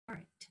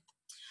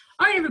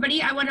All right,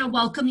 everybody, I want to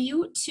welcome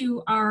you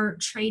to our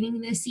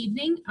training this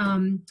evening.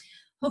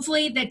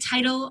 Hopefully the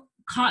title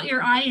caught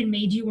your eye and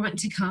made you want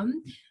to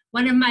come.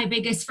 One of my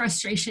biggest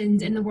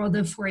frustrations in the world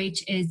of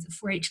 4-H is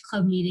 4-H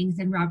club meetings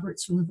and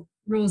Robert's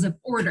Rules of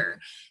Order.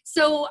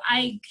 So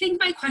I think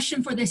my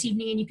question for this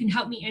evening, and you can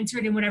help me answer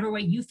it in whatever way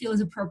you feel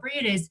is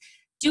appropriate, is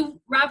do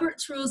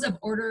Robert's Rules of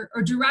Order,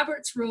 or do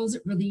Robert's Rules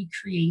really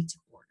create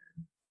order?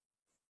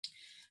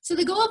 So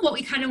the goal of what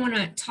we kind of want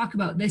to talk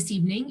about this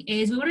evening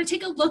is we want to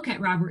take a look at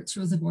Robert's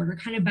Rules of Order,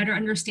 kind of better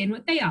understand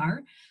what they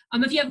are.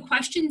 If you have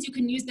questions, you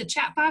can use the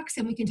chat box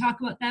and we can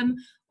talk about them,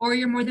 or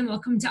you're more than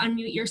welcome to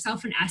unmute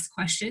yourself and ask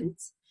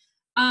questions.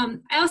 I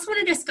also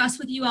want to discuss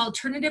with you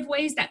alternative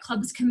ways that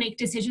clubs can make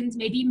decisions,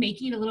 maybe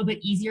making it a little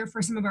bit easier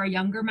for some of our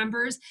younger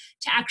members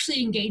to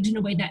actually engage in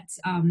a way that's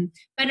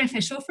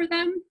beneficial for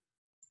them.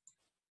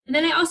 And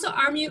then I also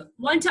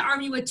want to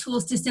arm you with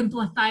tools to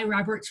simplify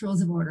Robert's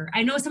Rules of Order.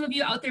 I know some of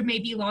you out there may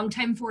be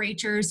longtime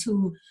 4-Hers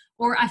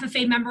or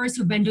FFA members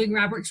who've been doing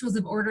Robert's Rules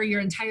of Order your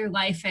entire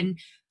life, and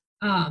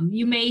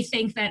you may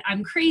think that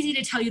I'm crazy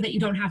to tell you that you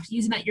don't have to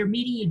use them at your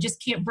meeting, you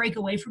just can't break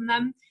away from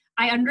them.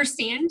 I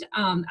understand.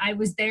 I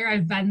was there,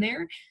 I've been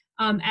there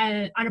on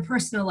a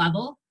personal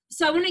level.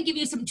 So I want to give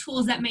you some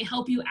tools that may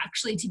help you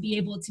actually to be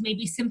able to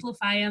maybe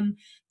simplify them,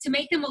 to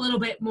make them a little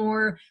bit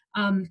more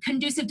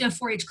conducive to a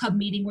 4-H club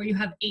meeting where you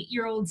have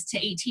 8-year-olds to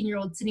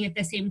 18-year-olds sitting at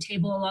the same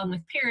table along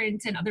with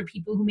parents and other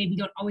people who maybe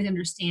don't always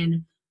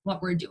understand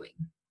what we're doing.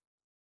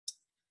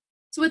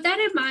 So with that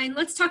in mind,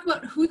 let's talk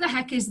about who the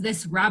heck is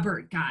this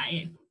Robert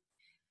guy.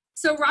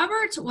 So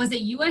Robert was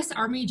a U.S.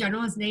 Army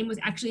general. His name was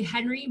actually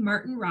Henry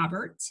Martin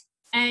Robert,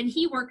 and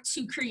he worked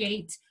to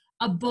create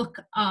a book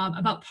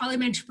about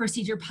parliamentary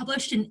procedure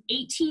published in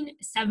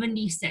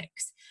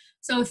 1876.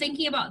 So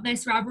thinking about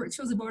this, Robert's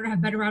Rules of Order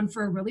have been around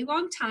for a really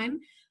long time.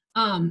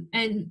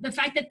 And the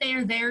fact that they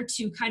are there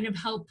to kind of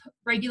help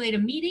regulate a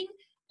meeting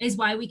is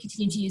why we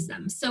continue to use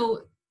them.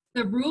 So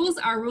the rules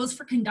are rules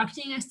for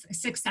conducting a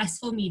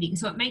successful meeting.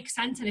 So it makes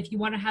sense that if you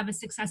want to have a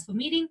successful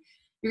meeting,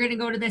 you're going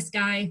to go to this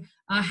guy,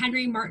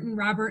 Henry Martin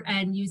Robert,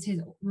 and use his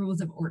Rules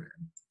of Order.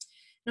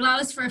 It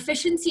allows for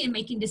efficiency in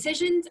making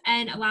decisions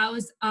and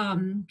allows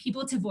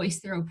people to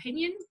voice their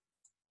opinion.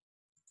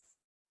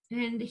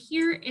 And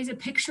here is a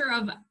picture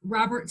of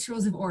Robert's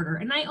Rules of Order.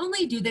 And I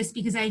only do this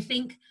because I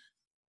think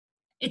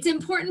it's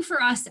important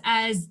for us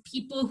as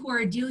people who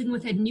are dealing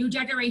with a new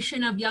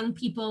generation of young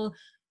people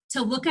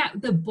to look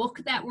at the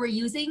book that we're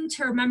using,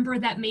 to remember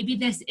that maybe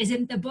this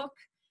isn't the book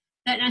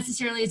that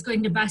necessarily is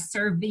going to best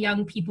serve the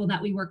young people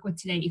that we work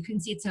with today. You can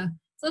see it's a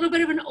little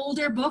bit of an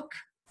older book,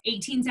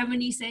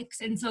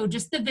 1876, and so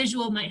just the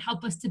visual might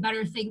help us to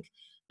better think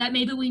that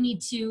maybe we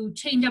need to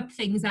change up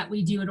things that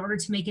we do in order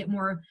to make it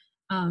more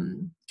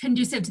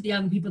conducive to the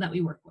young people that we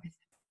work with.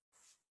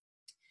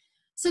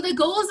 So the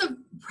goals of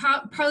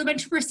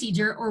parliamentary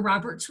procedure, or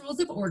Robert's Rules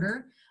of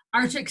Order,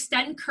 are to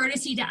extend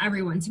courtesy to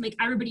everyone, to make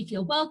everybody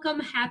feel welcome,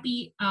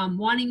 happy,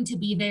 wanting to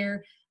be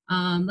there,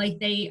 like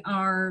they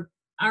are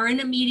in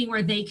a meeting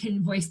where they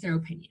can voice their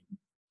opinion.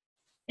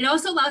 It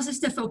also allows us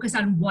to focus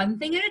on one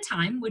thing at a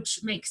time,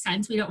 which makes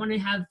sense. We don't want to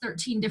have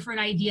 13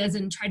 different ideas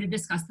and try to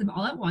discuss them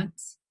all at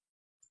once.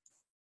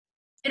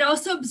 It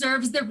also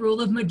observes the rule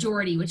of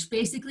majority, which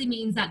basically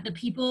means that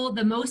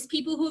the most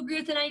people who agree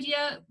with an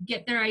idea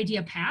get their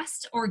idea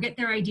passed or get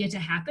their idea to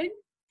happen.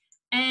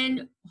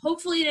 And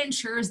hopefully it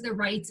ensures the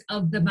rights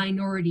of the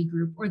minority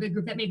group, or the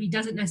group that maybe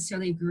doesn't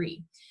necessarily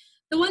agree.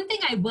 The one thing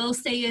I will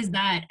say is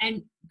that,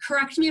 and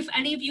correct me if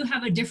any of you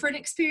have a different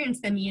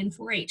experience than me in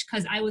 4-H,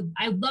 because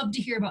I'd love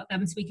to hear about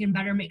them so we can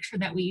better make sure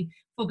that we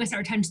focus our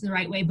attention the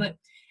right way. But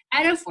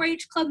at a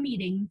 4-H club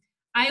meeting,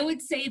 I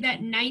would say that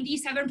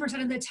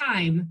 97% of the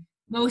time,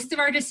 most of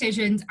our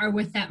decisions are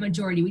with that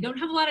majority. We don't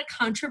have a lot of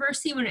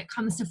controversy when it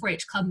comes to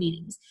 4-H club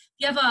meetings.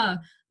 If you have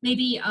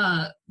maybe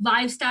a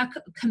livestock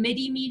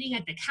committee meeting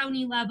at the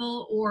county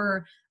level,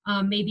 or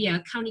maybe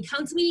a county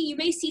council meeting, you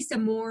may see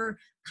some more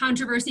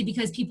controversy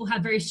because people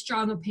have very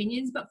strong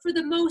opinions. But for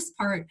the most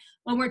part,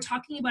 when we're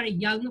talking about a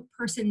young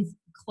person's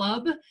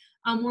club,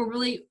 we're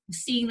really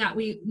seeing that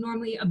we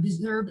normally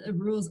observe the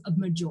rules of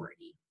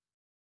majority.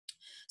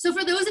 So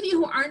for those of you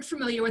who aren't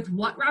familiar with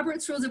what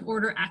Robert's Rules of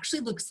Order actually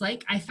looks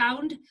like, I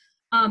found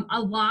a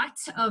lot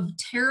of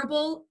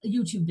terrible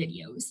YouTube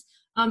videos.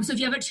 So if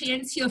you have a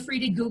chance, feel free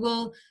to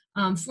Google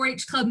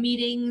 4-H club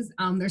meetings.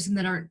 There's some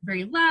that aren't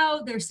very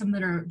loud. There's some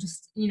that are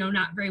just,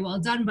 not very well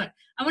done. But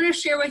I want to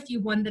share with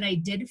you one that I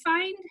did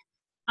find.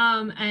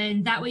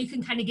 And that way you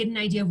can kind of get an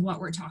idea of what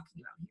we're talking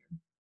about here.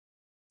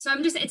 So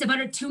it's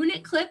about a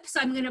 2-minute clip. So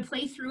I'm going to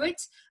play through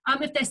it.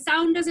 If the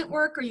sound doesn't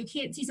work or you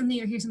can't see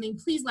something or hear something,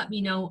 please let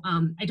me know.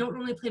 I don't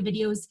normally play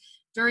videos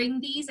during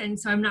these, and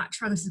so I'm not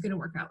sure this is going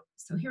to work out.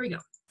 So here we go.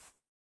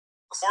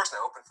 The floor is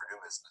now open for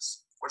new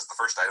business. What is the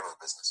first item of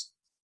business?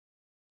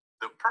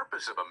 The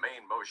purpose of a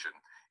main motion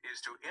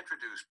is to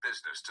introduce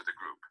business to the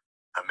group.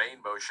 A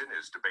main motion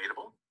is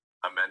debatable,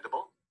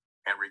 amendable,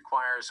 and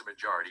requires a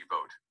majority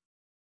vote.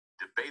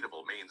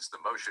 Debatable means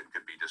the motion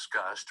can be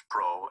discussed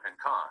pro and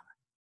con.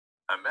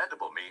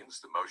 Amendable means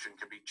the motion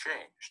can be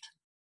changed.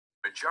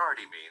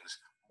 Majority means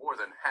more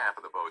than half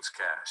of the votes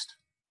cast.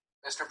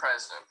 Mr.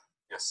 President,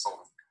 Yes,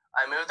 Sullivan.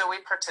 I move that we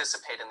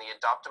participate in the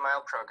Adopt a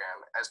Mile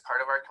program as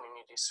part of our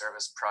community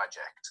service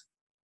project.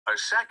 A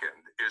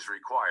second is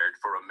required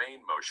for a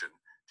main motion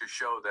to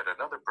show that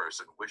another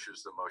person wishes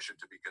the motion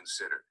to be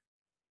considered.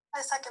 I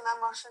second that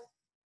motion.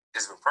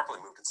 It has been properly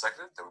moved and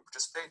seconded that we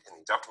participate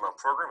in the Adopt a Mile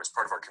program as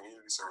part of our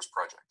community service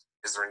project.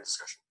 Is there any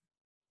discussion?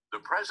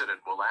 The president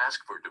will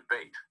ask for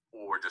debate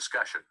or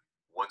discussion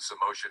once the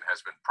motion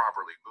has been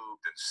properly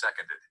moved and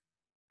seconded.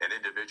 An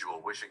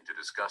individual wishing to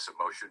discuss a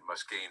motion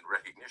must gain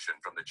recognition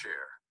from the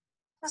chair.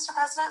 Mr.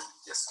 President,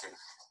 Yes, Katie.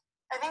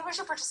 I think we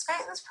should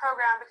participate in this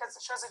program because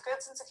it shows a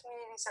good sense of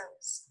community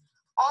service.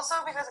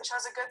 Also because it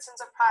shows a good sense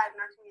of pride in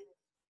our community.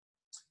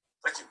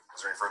 Thank you.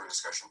 Is there any further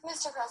discussion?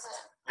 Mr.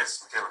 President, Yes,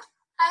 Michaela.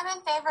 I'm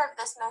in favor of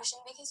this motion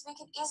because we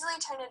could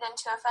easily turn it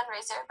into a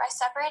fundraiser by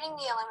separating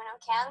the aluminum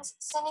cans,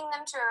 sending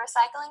them to a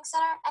recycling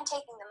center, and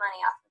taking the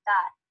money off of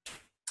that.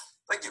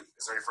 Thank you.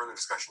 Is there any further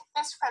discussion?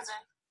 Mr.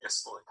 President,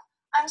 Yes, Lily.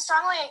 I'm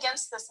strongly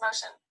against this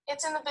motion.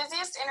 It's in the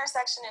busiest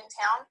intersection in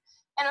town,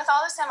 and with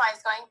all the semis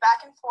going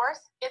back and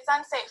forth, it's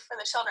unsafe for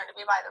the children to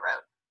be by the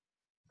road.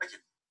 Thank you.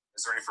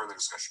 Is there any further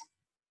discussion?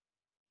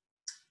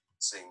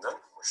 Seeing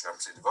none, we should now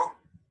proceed to vote.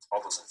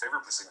 All those in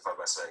favor, please signify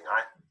by saying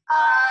aye.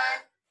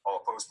 Aye. All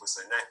opposed, please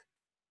say nay.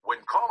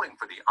 When calling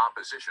for the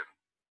opposition,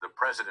 the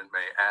president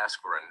may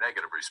ask for a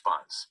negative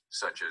response,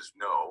 such as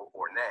no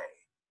or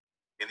nay.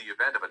 In the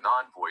event of a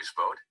non-voice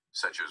vote,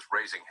 such as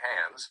raising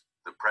hands,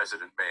 the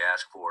president may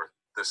ask for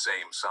the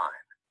same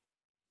sign.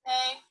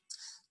 Nay.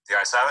 The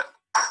ayes have it.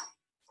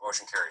 The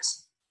motion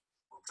carries.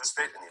 We will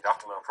participate in the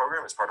Adopt a Mile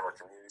program as part of our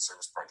community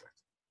service project.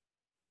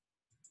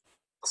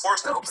 The floor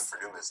is now open for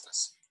new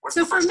business. What's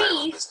So the first for item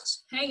of me-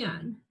 business? Hang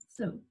on.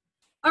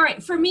 All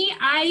right, for me,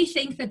 I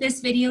think that this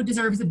video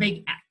deserves a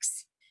big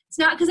X. It's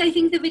not because I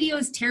think the video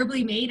is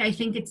terribly made. I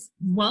think it's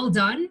well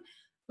done,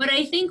 but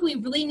I think we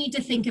really need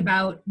to think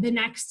about the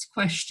next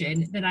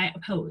question that I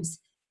pose.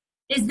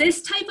 Is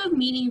this type of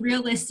meeting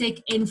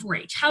realistic in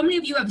 4-H? How many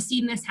of you have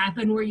seen this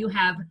happen where you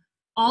have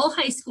all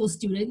high school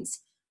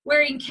students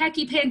wearing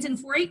khaki pants and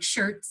 4-H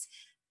shirts,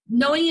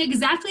 knowing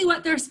exactly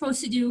what they're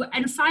supposed to do,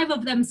 and 5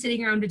 of them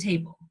sitting around a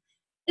table?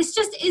 This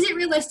just isn't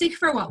realistic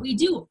for what we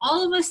do.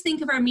 All of us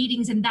think of our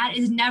meetings, and that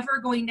is never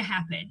going to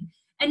happen.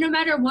 And no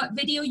matter what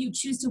video you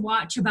choose to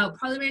watch about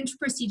parliamentary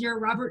procedure,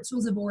 Robert's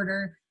Rules of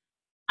Order,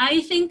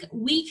 I think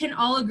we can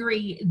all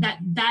agree that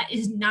that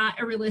is not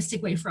a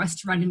realistic way for us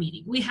to run a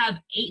meeting. We have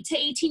 8 to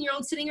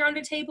 18-year-olds sitting around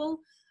a table.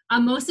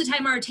 Most of the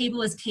time, our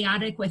table is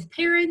chaotic with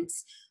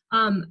parents.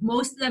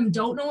 Most of them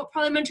don't know what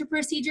parliamentary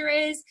procedure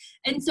is.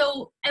 And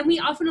we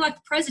often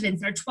elect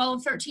presidents that are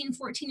 12, 13,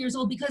 14 years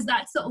old because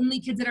that's the only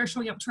kids that are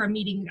showing up to our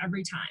meeting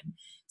every time.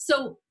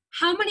 So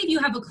how many of you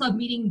have a club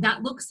meeting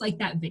that looks like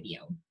that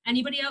video?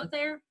 Anybody out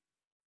there?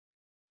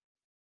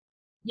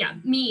 Yeah,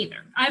 me either.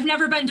 I've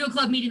never been to a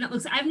club meeting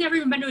that I've never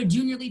even been to a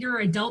junior leader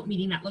or adult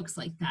meeting that looks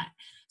like that.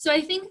 So I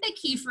think the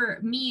key for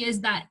me is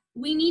that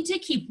we need to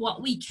keep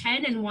what we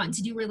can and want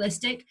to do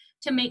realistic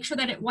to make sure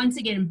that it once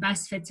again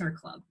best fits our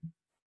club.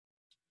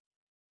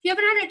 If you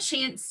haven't had a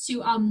chance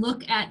to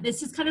look at,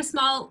 this is kind of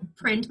small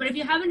print, but if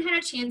you haven't had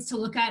a chance to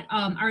look at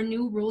our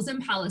new rules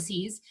and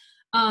policies,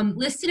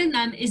 listed in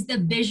them is the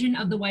vision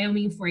of the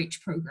Wyoming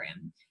 4-H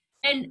program.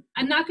 And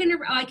I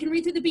can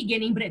read through the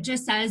beginning, but it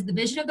just says the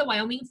vision of the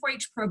Wyoming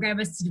 4-H program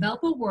is to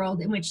develop a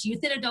world in which youth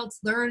and adults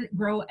learn,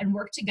 grow, and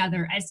work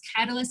together as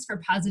catalysts for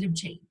positive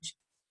change.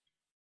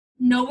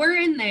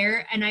 Nowhere in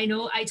there, and I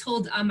know I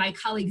told my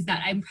colleagues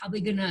that I'm probably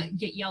gonna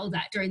get yelled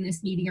at during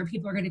this meeting, or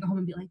people are gonna go home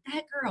and be like,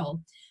 that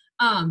girl.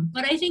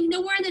 But I think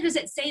nowhere in there does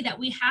it say that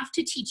we have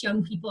to teach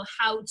young people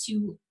how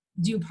to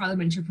do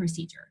parliamentary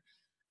procedure.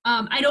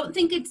 I don't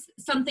think it's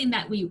something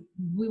that we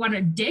want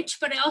to ditch,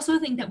 but I also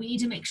think that we need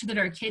to make sure that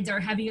our kids are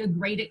having a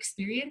great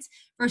experience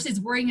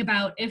versus worrying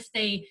about if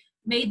they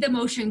made the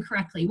motion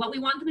correctly. What we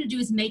want them to do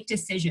is make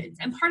decisions,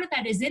 and part of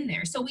that is in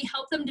there. So we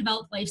help them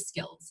develop life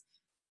skills,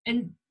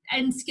 and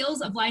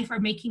skills of life are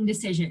making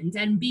decisions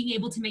and being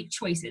able to make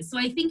choices. So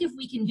I think if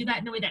we can do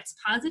that in a way that's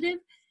positive,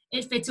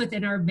 it fits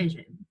within our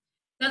vision.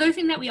 The other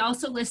thing that we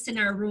also list in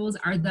our rules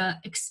are the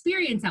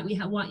experience that we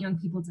want young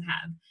people to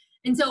have.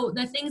 And so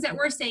the things that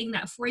we're saying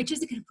that 4-H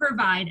can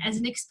provide as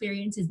an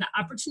experience is the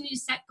opportunity to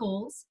set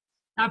goals,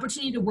 the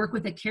opportunity to work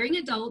with a caring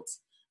adult,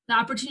 the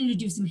opportunity to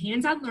do some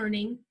hands-on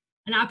learning,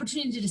 an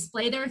opportunity to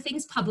display their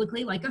things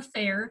publicly like a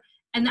fair,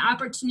 and the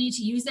opportunity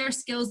to use their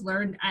skills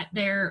learned at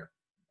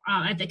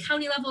the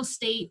county level,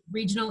 state,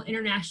 regional,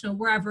 international,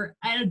 wherever,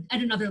 at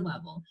another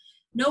level.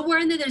 Nowhere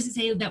in there does it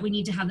say that we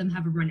need to have them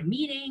run a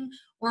meeting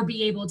or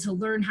be able to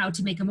learn how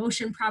to make a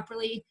motion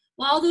properly.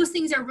 While all those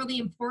things are really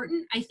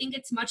important, I think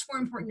it's much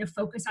more important to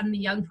focus on the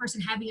young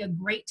person having a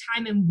great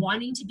time and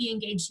wanting to be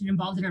engaged and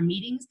involved in our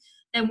meetings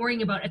than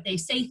worrying about if they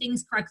say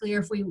things correctly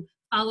or if we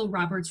follow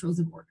Robert's Rules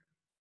of Order.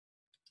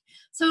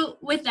 So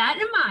with that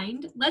in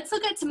mind, let's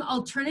look at some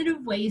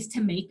alternative ways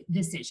to make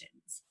decisions.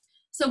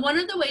 So one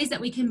of the ways that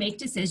we can make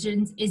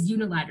decisions is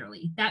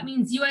unilaterally. That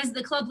means you as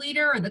the club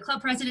leader or the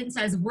club president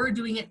says, we're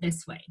doing it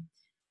this way.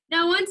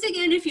 Now, once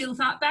again, if you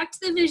thought back to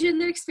the vision,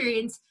 the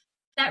experience,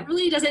 that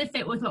really doesn't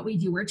fit with what we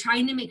do. We're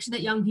trying to make sure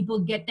that young people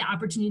get the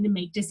opportunity to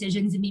make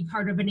decisions and be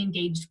part of an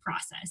engaged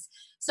process.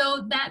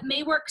 So that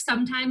may work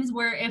sometimes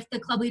where if the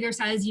club leader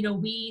says, you know,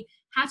 we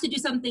have to do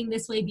something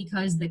this way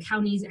because the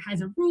county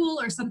has a rule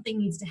or something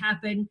needs to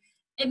happen,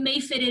 it may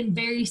fit in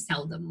very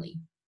seldomly.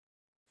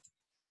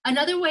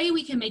 Another way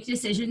we can make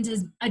decisions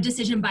is a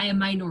decision by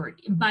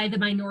the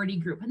minority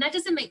group. And that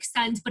doesn't make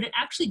sense, but it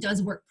actually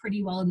does work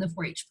pretty well in the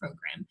 4-H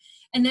program.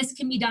 And this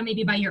can be done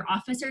maybe by your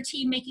officer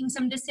team making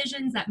some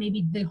decisions that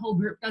maybe the whole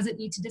group doesn't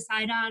need to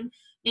decide on.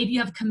 Maybe you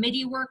have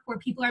committee work where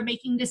people are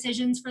making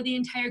decisions for the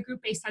entire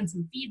group based on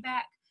some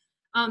feedback.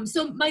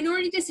 So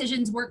minority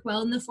decisions work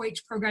well in the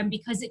 4-H program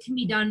because it can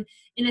be done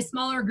in a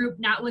smaller group,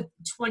 not with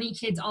 20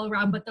 kids all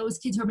around, but those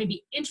kids who are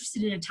maybe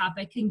interested in a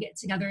topic can get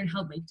together and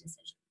help make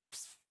decisions.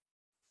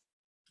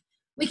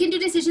 We can do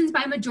decisions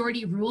by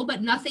majority rule,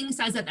 but nothing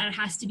says that that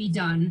has to be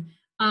done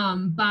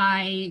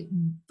by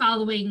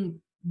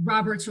following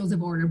Robert's Rules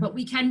of Order. But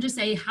we can just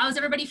say, how does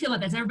everybody feel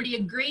about this? Everybody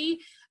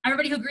agree?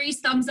 Everybody who agrees,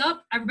 thumbs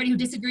up. Everybody who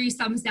disagrees,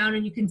 thumbs down,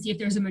 and you can see if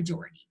there's a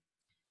majority.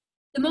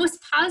 The most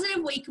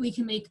positive way we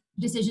can make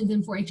decisions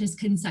in 4-H is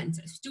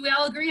consensus. Do we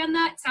all agree on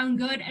that? Sound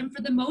good? And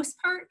for the most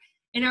part,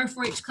 in our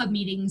 4-H club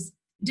meetings,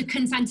 the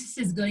consensus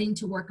is going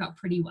to work out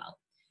pretty well.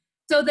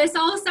 So this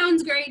all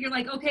sounds great. You're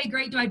like, okay,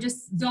 great. Do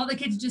all the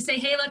kids just say,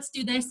 hey, let's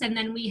do this, and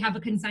then we have a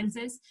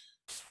consensus?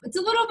 It's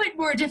a little bit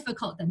more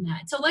difficult than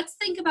that. So let's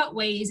think about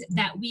ways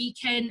that we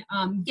can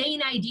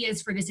gain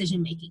ideas for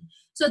decision making.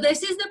 So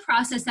this is the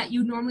process that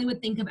you normally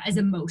would think of as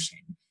a motion.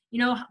 You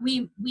know,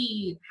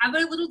 we have a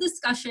little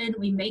discussion,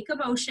 we make a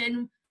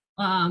motion,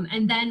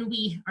 and then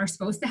we are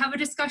supposed to have a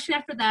discussion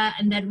after that,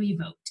 and then we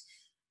vote.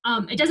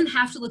 It doesn't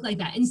have to look like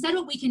that. Instead,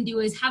 what we can do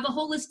is have a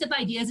whole list of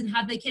ideas and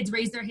have the kids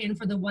raise their hand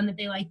for the one that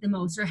they like the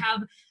most, or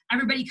have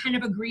everybody kind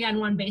of agree on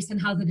one based on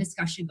how the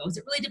discussion goes.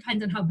 It really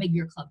depends on how big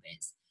your club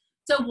is.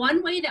 So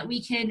one way that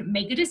we can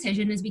make a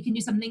decision is we can do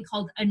something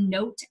called a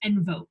note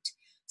and vote.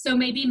 So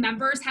maybe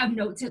members have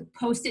notes,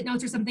 Post-it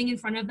notes or something in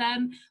front of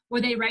them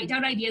where they write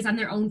down ideas on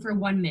their own for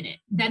 1 minute.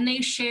 Then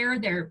they share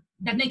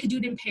then they could do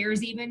it in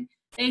pairs even.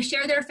 They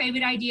share their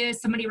favorite ideas.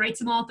 Somebody writes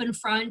them all up in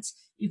front.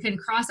 You can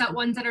cross out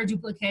ones that are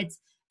duplicates.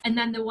 And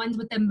then the ones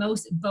with the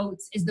most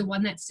votes is the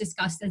one that's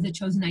discussed as a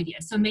chosen idea.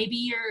 So maybe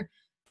your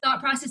thought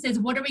process is,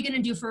 what are we going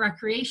to do for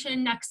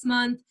recreation next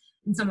month?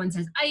 And someone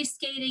says ice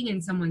skating,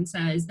 and someone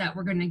says that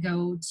we're going to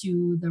go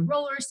to the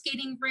roller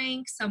skating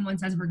rink. Someone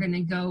says we're going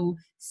to go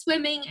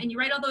swimming, and you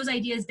write all those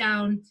ideas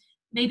down.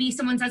 Maybe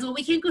someone says, well,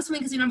 we can't go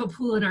swimming because we don't have a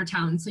pool in our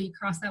town. So you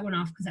cross that one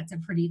off because that's a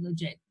pretty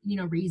legit,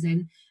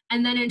 reason.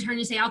 And then in turn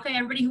you say, okay,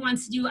 everybody who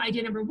wants to do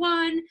idea number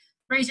 1,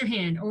 raise your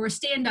hand, or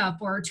stand up,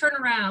 or turn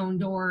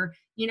around, or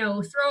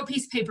throw a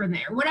piece of paper in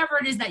there. Whatever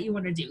it is that you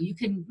want to do, you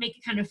can make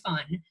it kind of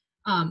fun.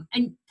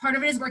 And part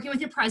of it is working with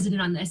your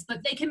president on this,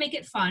 but they can make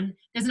it fun.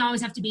 It doesn't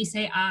always have to be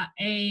say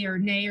A or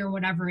nay or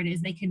whatever it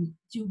is. They can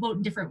vote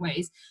in different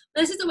ways.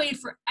 But this is a way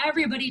for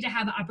everybody to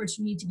have an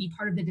opportunity to be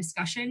part of the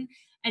discussion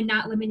and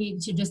not limited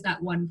to just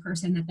that one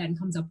person that then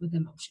comes up with the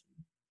motion.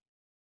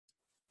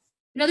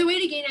 Another way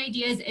to gain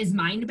ideas is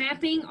mind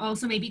mapping,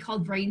 also maybe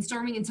called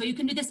brainstorming. And so you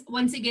can do this,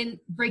 once again,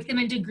 break them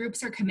into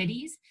groups or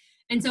committees.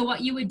 And so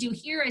what you would do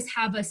here is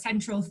have a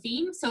central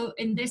theme. So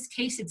in this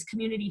case, it's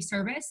community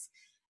service.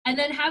 And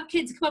then have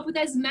kids come up with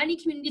as many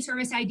community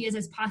service ideas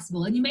as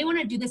possible. And you may want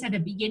to do this at a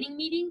beginning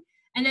meeting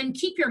and then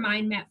keep your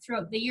mind map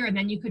throughout the year. And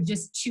then you could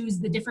just choose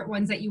the different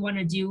ones that you want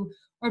to do.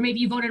 Or maybe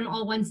you vote on them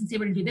all once and say,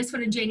 we're going to do this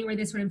one in January,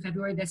 this one in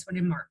February, this one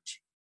in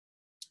March.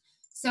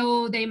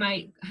 So they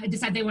might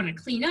decide they want to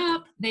clean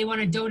up, they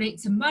want to donate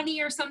some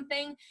money or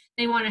something,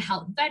 they want to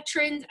help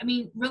veterans. I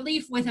mean,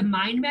 relief with a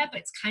mind map,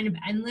 it's kind of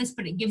endless,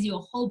 but it gives you a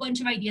whole bunch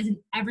of ideas and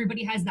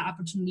everybody has the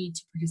opportunity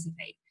to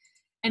participate.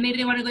 And maybe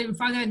they want to go even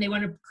farther and they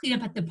want to clean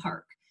up at the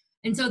park.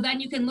 And so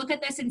then you can look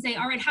at this and say,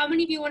 all right, how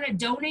many of you want to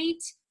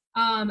donate?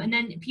 And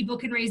then people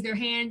can raise their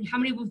hand. How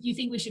many do you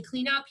think we should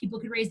clean up? People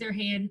could raise their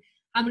hand.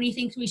 How many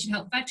think we should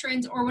help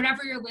veterans, or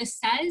whatever your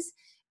list says.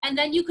 And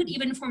then you could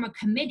even form a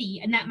committee,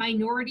 and that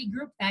minority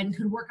group then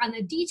could work on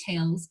the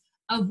details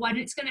of when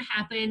it's going to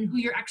happen, who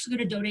you're actually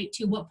going to donate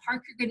to, what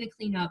park you're going to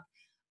clean up.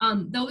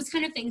 Those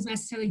kind of things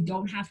necessarily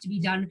don't have to be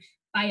done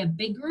by a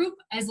big group,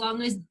 as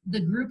long as the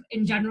group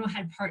in general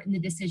had part in the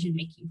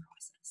decision-making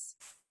process.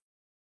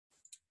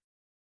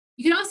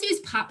 You can also use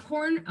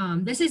popcorn.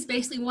 This is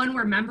basically one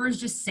where members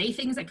just say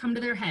things that come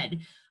to their head.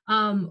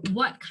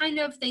 What kind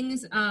of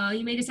things,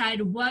 you may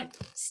decide, what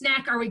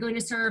snack are we going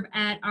to serve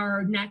at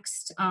our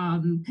next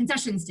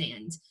concession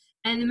stand?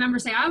 And the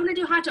members say, I want to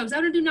do hot dogs, I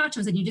want to do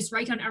nachos, and you just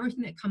write down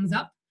everything that comes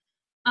up.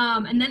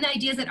 And then the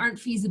ideas that aren't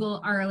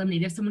feasible are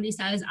eliminated. If somebody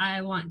says,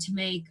 I want to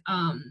make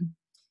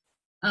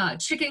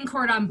chicken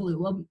cordon bleu,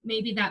 well,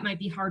 maybe that might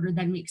be harder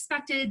than we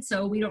expected,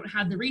 so we don't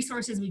have the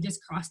resources, we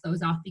just cross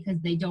those off because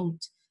they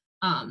don't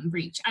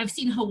reach. I've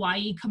seen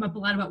Hawaii come up a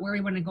lot about where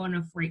we want to go on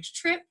a 4-H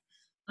trip.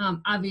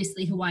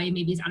 Obviously, Hawaii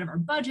maybe is out of our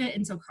budget,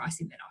 and so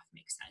crossing that off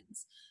makes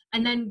sense.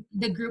 And then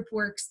the group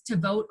works to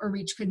vote or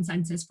reach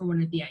consensus for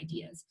one of the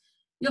ideas.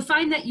 You'll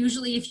find that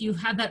usually if you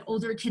have that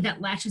older kid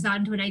that latches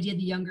on to an idea,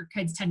 the younger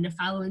kids tend to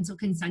follow, and so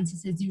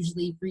consensus is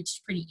usually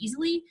reached pretty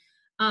easily.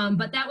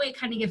 But that way it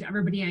kind of gives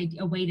everybody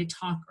a way to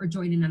talk or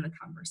join in on the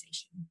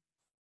conversation.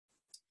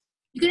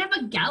 You could have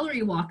a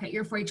gallery walk at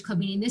your 4-H club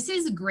meeting. This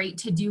is great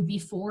to do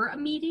before a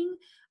meeting.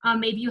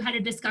 Maybe you had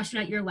a discussion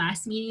at your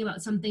last meeting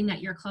about something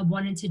that your club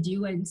wanted to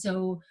do, and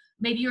so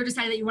maybe you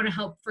decided that you want to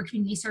help for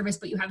community service,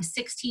 but you have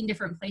 16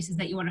 different places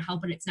that you want to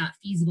help and it's not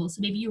feasible. So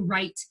maybe you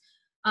write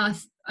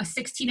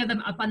 16 of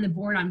them up on the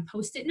board on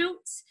Post-it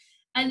notes,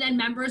 and then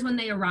members, when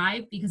they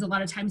arrive, because a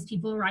lot of times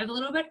people arrive a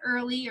little bit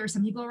early or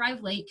some people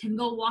arrive late, can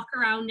go walk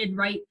around and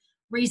write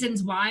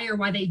reasons why or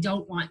why they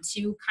don't want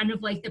to, kind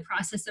of like the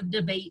process of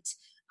debate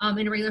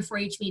in a regular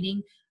 4-H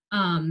meeting.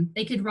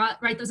 They could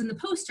write those in the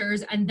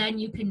posters, and then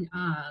you can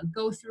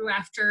go through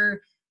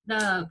after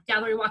the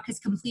gallery walk is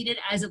completed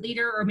as a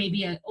leader, or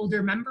maybe an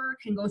older member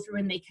can go through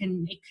and they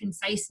can make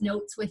concise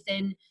notes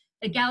within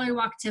the gallery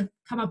walk to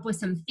come up with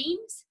some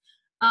themes.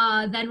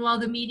 Then while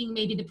the meeting,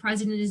 maybe the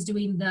president is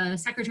doing the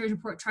secretary's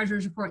report,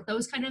 treasurer's report,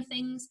 those kind of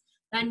things,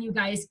 then you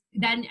guys,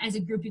 then as a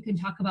group, you can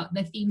talk about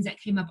the themes that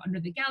came up under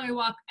the gallery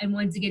walk, and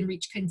once again,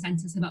 reach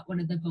consensus about one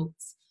of the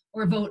votes,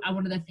 or vote on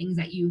one of the things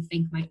that you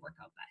think might work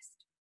out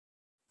best.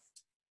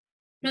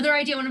 Another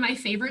idea, one of my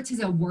favorites, is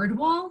a word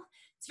wall.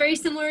 It's very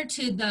similar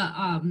to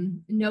the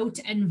note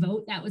and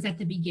vote that was at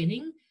the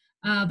beginning.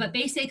 But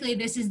basically,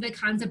 this is the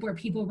concept where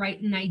people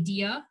write an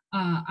idea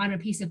on a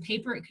piece of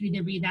paper. It could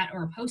either be that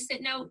or a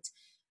Post-it note.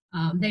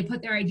 They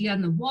put their idea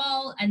on the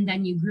wall, and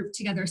then you group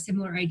together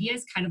similar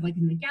ideas, kind of like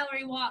in the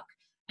gallery walk,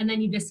 and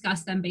then you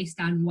discuss them based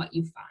on what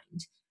you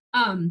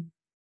find.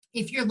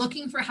 If you're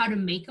looking for how to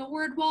make a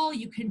word wall,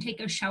 you can take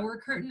a shower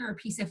curtain or a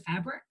piece of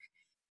fabric,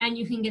 and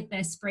you can get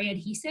the spray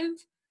adhesive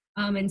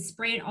and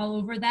spray it all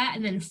over that,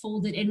 and then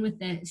fold it in with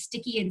the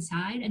sticky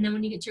inside. And then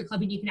when you get to your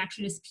club, you can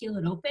actually just peel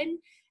it open,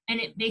 and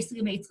it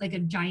basically makes like a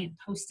giant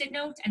Post-it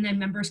note, and then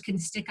members can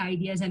stick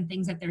ideas and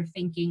things that they're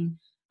thinking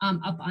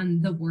up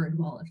on the word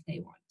wall if they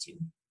want to.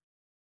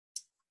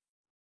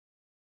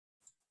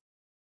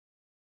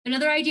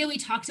 Another idea we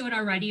talked about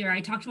already, or I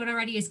talked about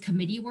already, is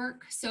committee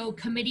work. So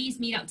committees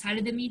meet outside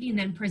of the meeting and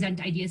then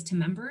present ideas to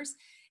members.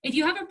 If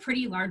you have a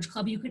pretty large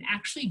club, you could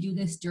actually do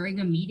this during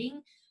a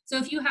meeting. So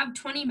if you have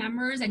 20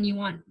 members and you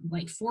want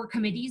like 4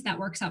 committees, that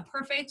works out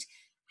perfect.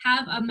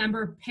 Have a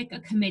member pick a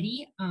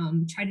committee,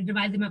 try to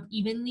divide them up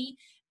evenly,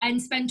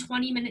 and spend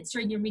 20 minutes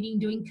during your meeting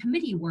doing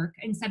committee work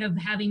instead of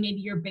having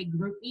maybe your big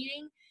group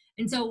meeting.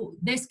 And so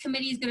this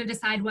committee is going to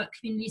decide what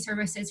community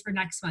service is for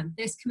next month.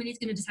 This committee is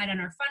going to decide on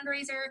our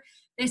fundraiser.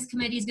 This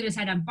committee is going to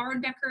decide on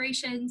barn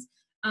decorations.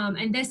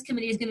 And this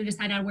committee is going to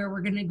decide on where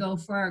we're going to go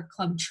for our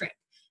club trip.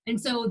 And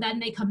so then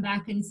they come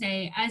back and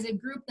say, as a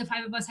group, the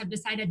 5 of us have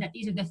decided that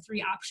these are the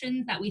 3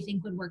 options that we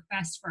think would work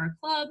best for our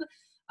club.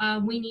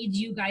 We need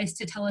you guys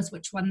to tell us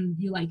which one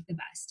you like the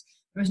best.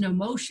 There was no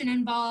motion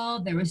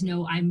involved. There was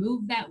no I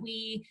move that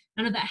we,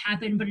 none of that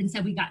happened, but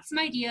instead we got some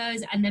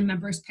ideas, and then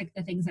members picked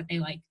the things that they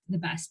liked the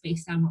best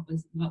based on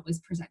what was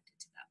presented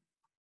to them.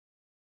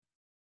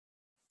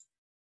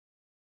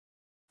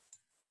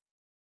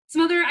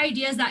 Some other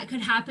ideas that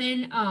could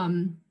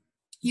happen,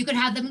 you could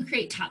have them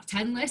create top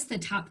 10 lists, the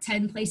top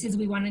 10 places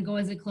we want to go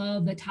as a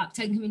club, the top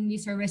 10 community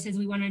services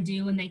we want to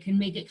do, and they can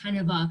make it kind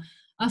of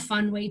a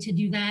fun way to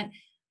do that.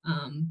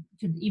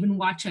 Could even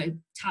watch a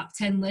top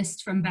 10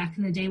 list from back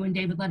in the day when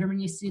David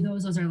Letterman used to do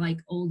those. Those are like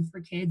old for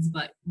kids,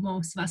 but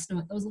most of us know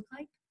what those look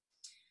like.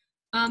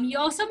 You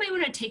also might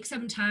want to take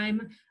some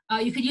time.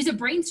 You could use a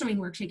brainstorming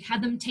worksheet,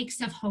 have them take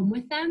stuff home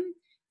with them,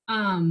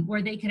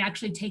 where they could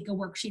actually take a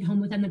worksheet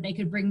home with them that they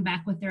could bring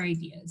back with their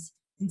ideas.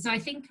 And so I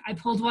think I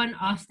pulled one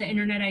off the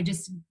internet. I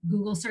just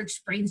Google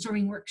searched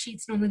brainstorming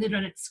worksheets. Normally they're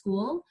done at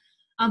school,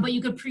 but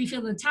you could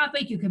pre-fill the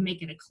topic. You could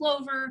make it a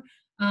clover.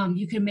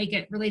 You can make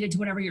it related to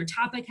whatever your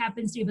topic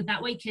happens to be, but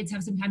that way kids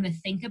have some time to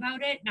think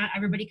about it. Not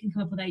everybody can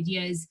come up with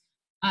ideas,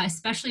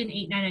 especially an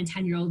 8, 9, and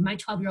 10-year-old. My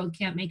 12-year-old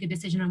can't make a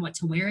decision on what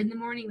to wear in the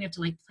morning. We have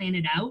to like plan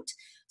it out.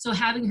 So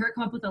having her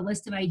come up with a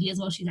list of ideas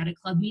while she's at a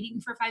club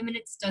meeting for 5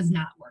 minutes does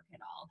not work at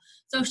all.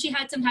 So if she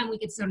had some time we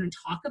could sit down and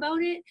talk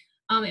about it,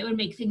 it would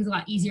make things a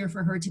lot easier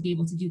for her to be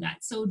able to do that.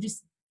 So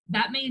just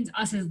that means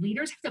us as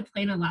leaders have to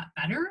plan a lot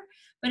better,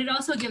 but it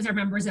also gives our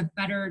members a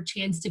better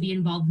chance to be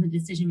involved in the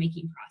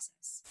decision-making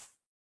process.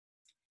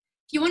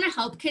 If you want to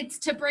help kids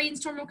to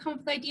brainstorm or come up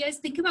with ideas,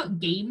 think about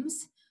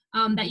games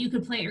that you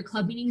could play at your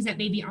club meetings that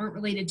maybe aren't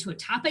related to a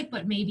topic,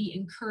 but maybe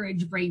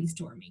encourage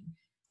brainstorming.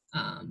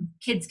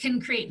 Kids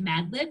can create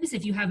Mad Libs.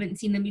 If you haven't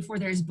seen them before,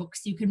 there's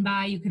books you can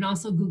buy. You can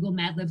also Google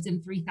Mad Libs,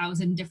 and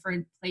 3,000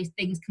 different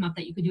things come up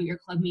that you could do at your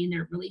club meeting.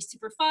 They're really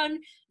super fun.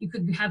 You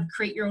could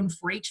create your own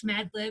 4-H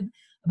Mad Lib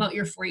about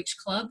your 4-H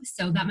club.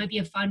 So that might be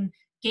a fun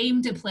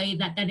game to play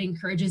that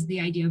encourages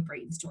the idea of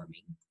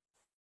brainstorming.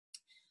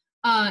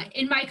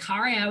 In my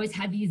car, I always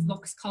had these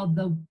books called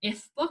the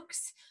If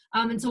books.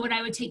 And so when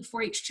I would take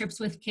 4-H trips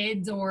with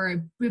kids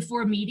or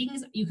before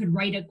meetings, you could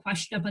write a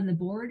question up on the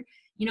board.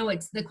 You know,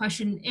 it's the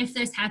question, if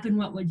this happened,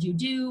 what would you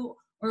do?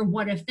 Or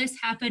what if this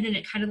happened? And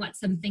it kind of lets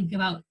them think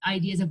about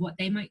ideas of what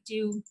they might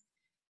do.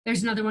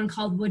 There's another one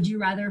called Would You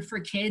Rather for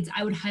Kids.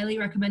 I would highly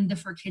recommend the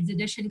For Kids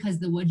edition because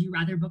the Would You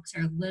Rather books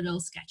are a little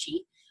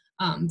sketchy.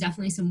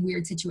 Definitely some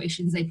weird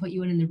situations they put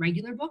you in the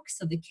regular book,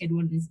 so the kid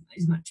one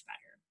is much better.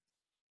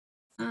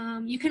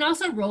 You can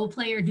also role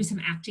play or do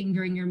some acting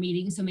during your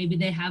meeting. So maybe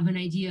they have an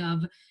idea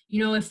of,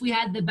 if we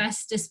had the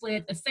best display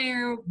at the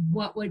fair,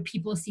 what would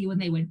people see when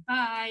they went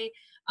by?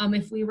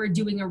 If we were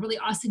doing a really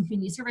awesome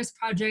community service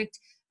project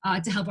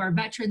to help our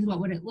veterans,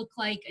 what would it look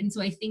like? And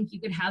so I think you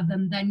could have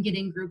them then get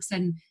in groups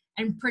and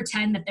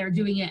pretend that they're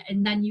doing it.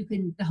 And then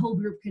the whole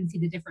group can see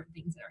the different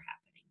things that are happening.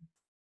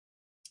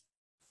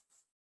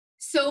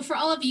 So for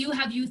all of you,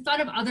 have you thought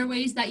of other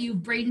ways that you've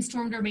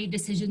brainstormed or made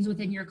decisions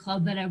within your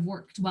club that have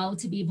worked well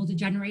to be able to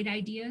generate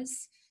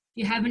ideas?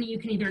 If you have any, you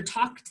can either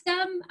talk to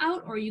them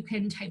out or you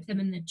can type them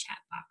in the chat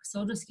box. So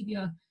I'll just give you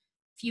a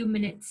few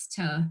minutes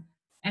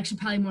actually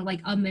probably more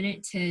like a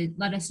minute to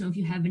let us know if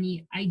you have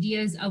any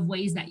ideas of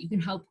ways that you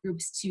can help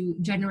groups to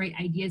generate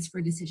ideas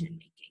for decision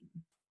making.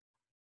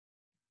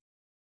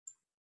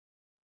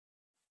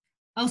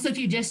 Also, if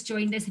you just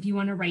joined us, if you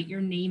want to write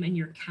your name and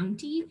your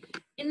county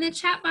in the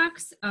chat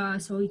box,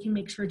 so we can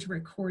make sure to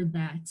record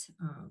that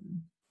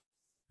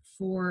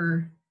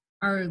for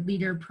our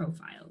leader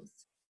profiles.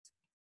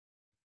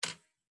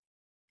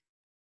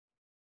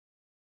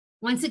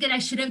 Once again, I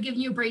should have given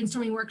you a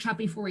brainstorming workshop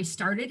before we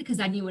started because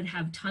then you would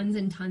have tons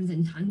and tons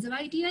and tons of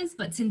ideas.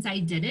 But since I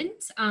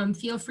didn't,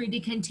 feel free to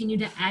continue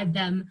to add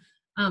them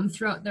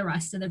throughout the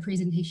rest of the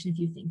presentation if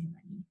you think of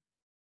any.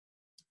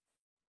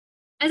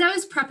 As I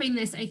was prepping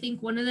this, I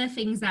think one of the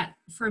things that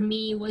for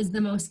me was the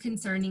most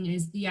concerning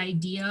is the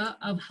idea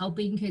of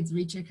helping kids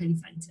reach a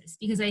consensus,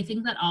 because I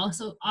think that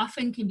also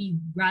often can be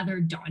rather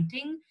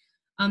daunting.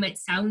 It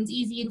sounds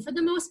easy, and for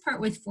the most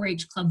part with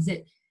 4-H clubs,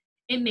 it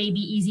may be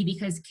easy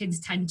because kids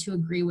tend to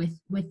agree with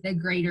the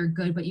greater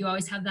good, but you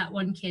always have that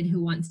one kid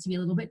who wants to be a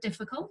little bit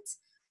difficult,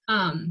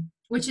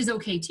 which is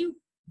okay too.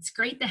 It's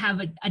great to have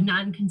a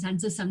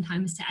non-consensus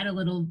sometimes to add a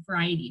little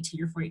variety to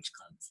your 4-H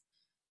clubs.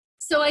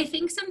 So I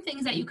think some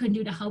things that you can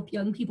do to help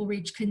young people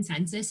reach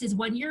consensus is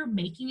when you're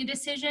making a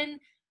decision,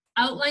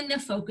 outline the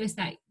focus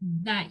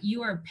that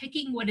you are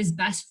picking what is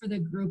best for the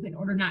group in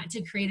order not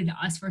to create an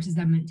us versus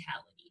them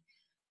mentality.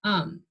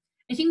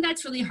 I think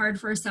that's really hard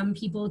for some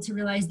people to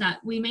realize that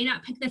we may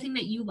not pick the thing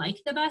that you like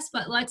the best,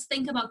 but let's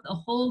think about the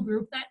whole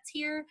group that's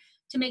here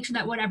to make sure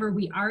that whatever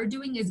we are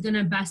doing is going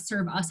to best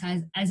serve us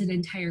as an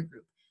entire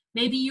group.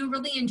 Maybe you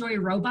really enjoy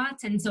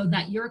robots, and so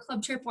that your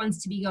club trip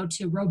wants to go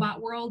to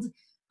Robot World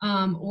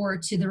or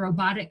to the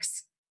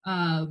robotics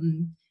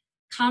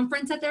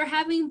conference that they're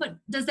having, but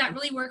does that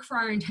really work for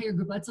our entire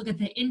group? Let's look at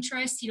the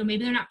interests.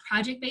 Maybe they're not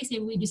project-based,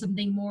 maybe we do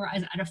something more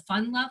at a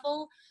fun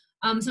level.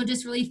 So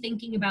just really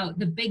thinking about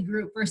the big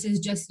group versus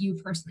just you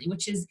personally,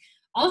 which is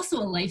also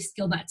a life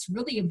skill that's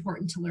really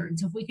important to learn.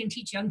 So if we can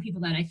teach young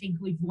people that, I think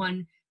we've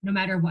won no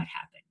matter what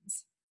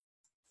happens.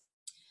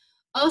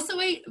 Also,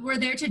 we're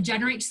there to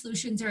generate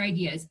solutions or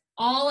ideas.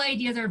 All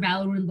ideas are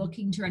valid when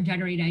looking to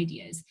generate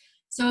ideas.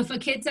 So if a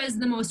kid says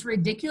the most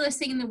ridiculous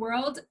thing in the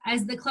world,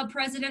 as the club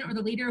president or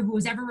the leader who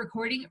was ever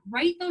recording,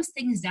 write those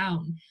things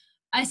down,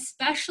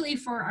 especially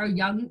for our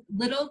young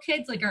little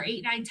kids, like our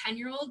 8, 9,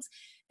 10-year-olds.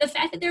 The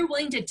fact that they're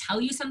willing to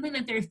tell you something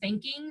that they're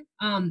thinking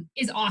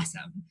is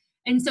awesome.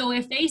 And so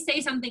if they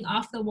say something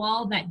off the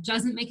wall that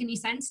doesn't make any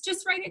sense,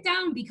 just write it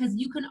down, because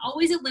you can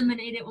always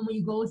eliminate it when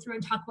you go through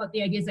and talk about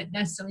the ideas that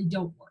necessarily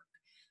don't work.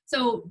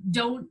 So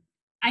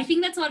I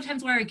think that's a lot of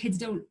times why our kids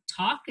don't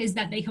talk, is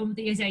that they come with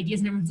these ideas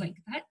and everyone's like,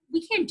 that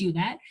we can't do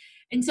that.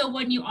 And so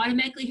when you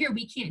automatically hear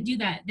we can't do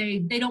that, they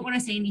don't want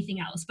to say anything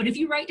else. But if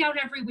you write down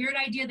every weird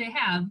idea they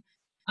have,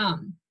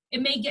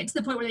 it may get to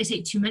the point where they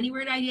say too many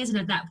weird ideas, and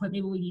at that point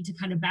maybe we need to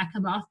kind of back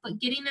them off. But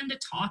getting them to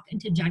talk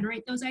and to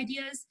generate those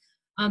ideas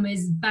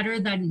is better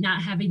than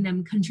not having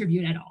them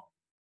contribute at all.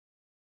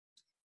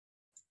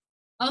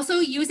 Also,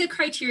 use a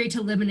criteria to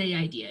eliminate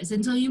ideas.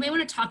 And so you may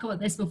want to talk about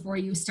this before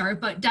you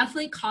start, but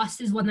definitely cost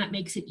is one that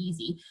makes it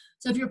easy.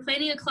 So if you're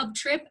planning a club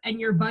trip and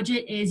your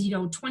budget is,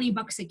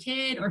 $20 a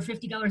kid or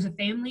 $50 a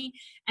family,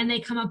 and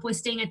they come up with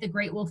staying at the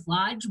Great Wolf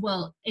Lodge,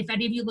 well, if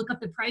any of you look up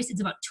the price,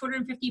 it's about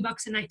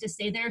 $250 a night to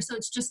stay there. So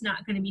it's just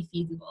not going to be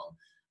feasible.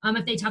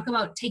 If they talk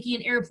about taking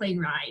an airplane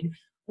ride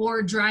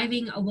or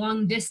driving a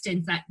long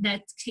distance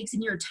that takes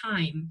in your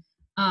time,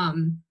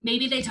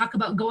 maybe they talk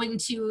about going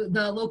to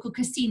the local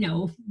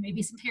casino,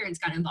 maybe some parents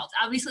got involved.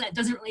 Obviously that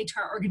doesn't relate to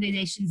our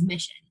organization's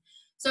mission.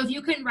 So if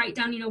you can write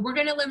down, we're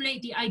going to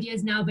eliminate the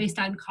ideas now based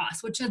on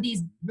cost. Which of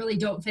these really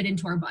don't fit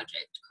into our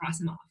budget? Cross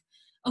them off.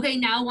 Okay,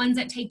 now ones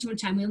that take too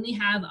much time. We only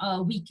have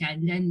a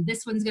weekend, and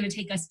this one's going to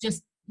take us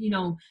just,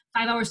 5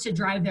 hours to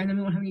drive there, and then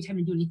we won't have any time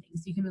to do anything.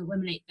 So you can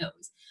eliminate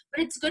those.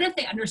 But it's good if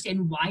they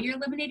understand why you're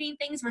eliminating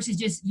things versus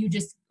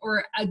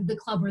the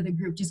club or the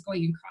group just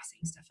going and crossing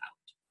stuff out.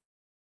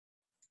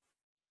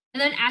 And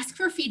then ask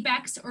for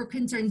feedbacks or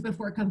concerns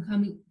before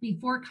coming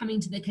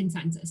to the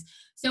consensus.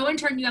 So in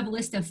turn, you have a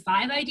list of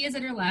 5 ideas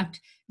that are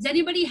left. Does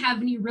anybody have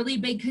any really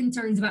big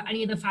concerns about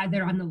any of the 5 that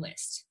are on the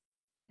list?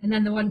 And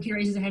then the one kid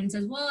raises their hand and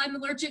says, well, I'm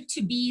allergic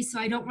to bees, so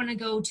I don't want to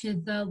go to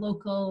the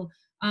local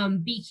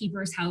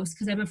beekeeper's house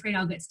because I'm afraid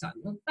I'll get stung.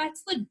 Well,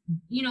 that's,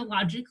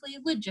 logically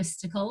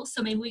logistical.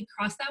 So maybe we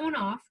cross that one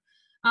off.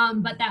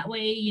 But that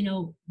way,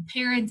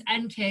 parents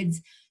and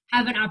kids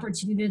have an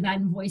opportunity to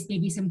then voice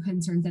maybe some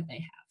concerns that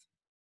they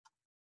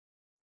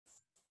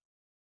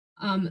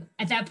have.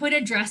 At that point,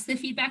 address the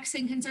feedbacks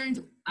and concerns.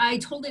 I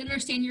totally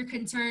understand your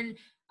concern.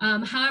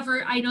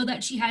 However, I know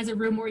that she has a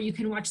room where you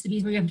can watch the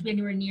bees where you have to be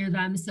anywhere near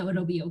them, so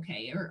it'll be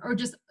okay. Or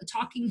just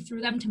talking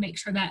through them to make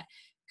sure that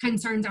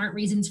concerns aren't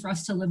reasons for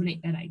us to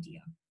eliminate that idea.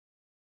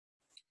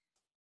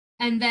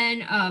 And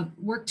then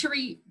work to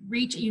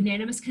reach a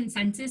unanimous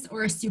consensus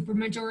or a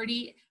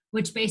supermajority,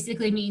 which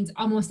basically means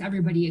almost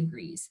everybody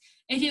agrees.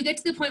 If you get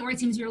to the point where it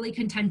seems really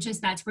contentious,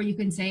 that's where you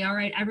can say, all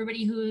right,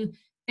 everybody who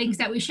thinks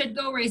that we should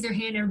go, raise their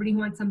hand. Everybody who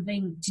wants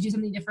something to do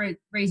something different,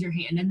 raise your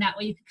hand. And that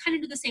way you can kind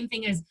of do the same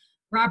thing as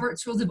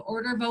Robert's Rules of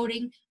Order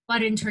voting,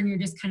 but in turn, you're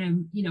just kind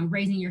of,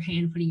 raising your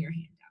hand, putting your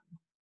hand down.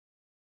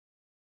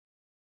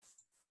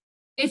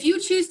 If you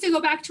choose to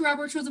go back to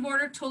Robert's Rules of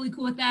Order, totally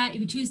cool with that.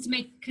 If you choose to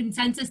make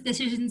consensus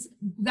decisions,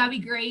 that'd be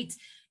great.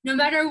 No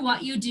matter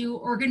what you do,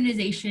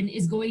 organization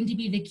is going to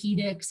be the key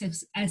to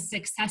a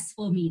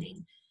successful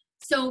meeting.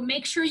 So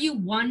make sure you,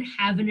 one,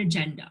 have an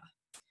agenda.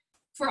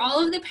 For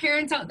all of the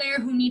parents out there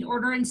who need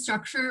order and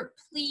structure,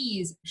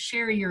 please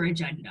share your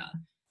agenda.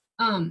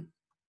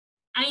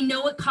 I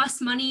know it costs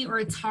money or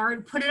it's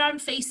hard. Put it on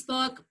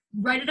Facebook,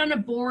 write it on a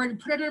board,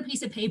 put it on a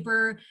piece of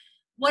paper,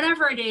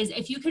 whatever it is.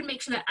 If you can make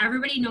sure that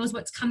everybody knows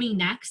what's coming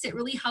next, it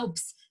really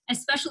helps,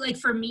 especially like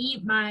for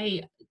me,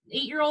 my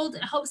 8-year-old,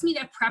 it helps me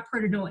to prep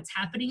her to know what's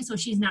happening so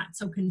she's not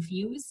so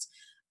confused.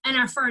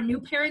 And for our new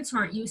parents who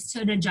aren't used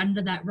to an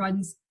agenda that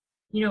runs,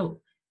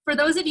 for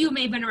those of you who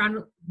may have been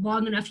around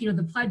long enough,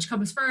 the pledge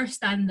comes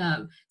first, then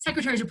the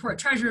secretary's report,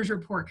 treasurer's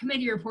report,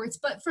 committee reports.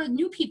 But for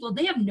new people,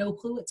 they have no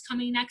clue what's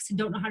coming next and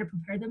don't know how to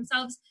prepare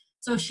themselves.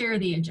 So share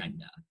the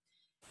agenda.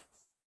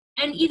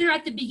 And either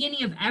at the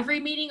beginning of every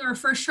meeting or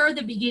for sure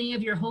the beginning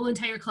of your whole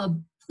entire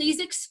club, please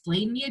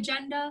explain the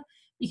agenda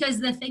because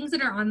the things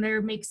that are on there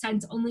make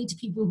sense only to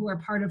people who are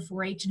part of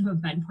 4-H and who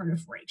have been part of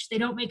 4-H. They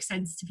don't make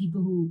sense to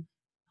people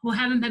who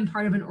haven't been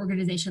part of an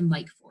organization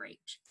like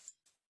 4-H.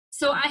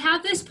 So I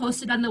have this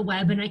posted on the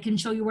web and I can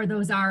show you where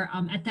those are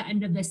at the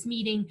end of this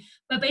meeting.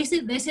 But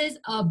basically this is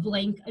a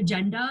blank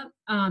agenda.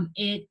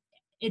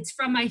 It's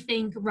from, I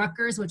think,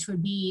 Rutgers, which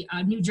would be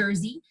New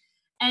Jersey.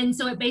 And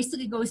so it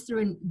basically goes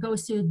through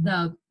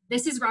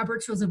this is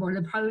Robert's Rules of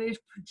Order, the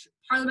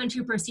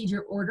Parliamentary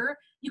Procedure Order.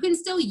 You can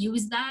still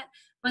use that,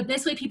 but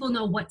this way people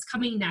know what's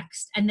coming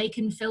next and they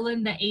can fill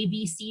in the A,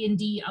 B, C, and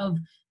D of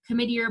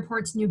committee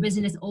reports, new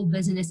business, old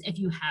business, if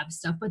you have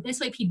stuff. But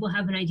this way people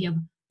have an idea of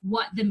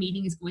what the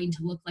meeting is going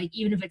to look like,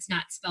 even if it's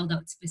not spelled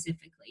out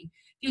specifically.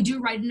 If you do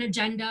write an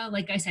agenda,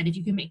 like I said, if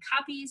you can make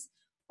copies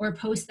or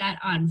post that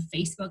on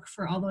Facebook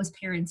for all those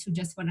parents who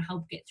just want to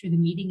help get through the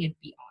meeting, it'd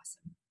be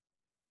awesome.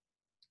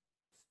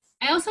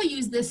 I also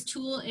use this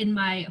tool in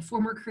my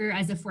former career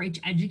as a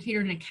 4-H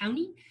educator in a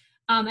county,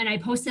 and I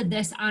posted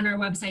this on our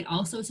website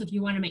also, so if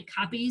you want to make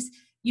copies,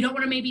 you don't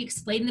want to maybe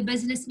explain the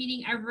business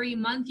meeting every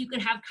month, you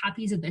could have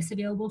copies of this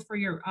available for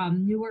your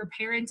newer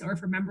parents or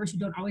for members who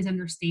don't always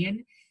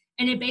understand.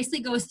 And it basically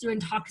goes through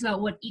and talks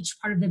about what each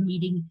part of the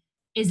meeting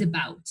is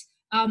about.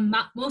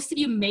 Most of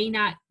you may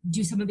not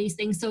do some of these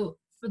things. So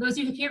for those of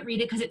you who can't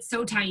read it because it's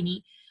so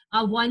tiny,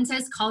 1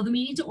 says call the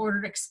meeting to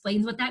order,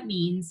 explains what that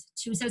means.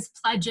 2 says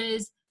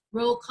pledges,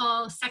 roll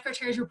call,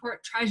 secretary's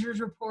report, treasurer's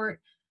report,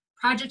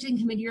 project and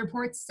committee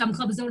reports. Some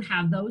clubs don't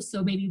have those,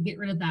 so maybe you get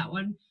rid of that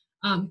one.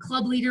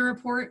 Club leader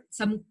report,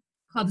 some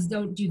clubs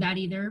don't do that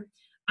either.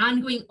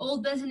 Ongoing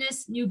old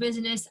business, new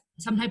business,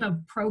 some type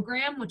of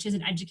program, which is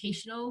an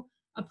educational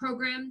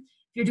program.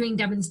 If you're doing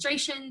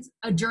demonstrations,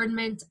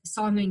 adjournment,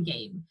 song and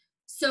game.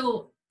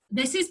 So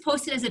this is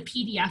posted as a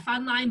PDF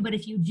online, but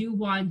if you do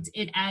want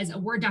it as a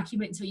Word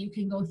document so you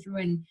can go through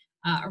and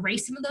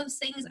erase some of those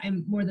things,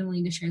 I'm more than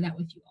willing to share that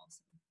with you also.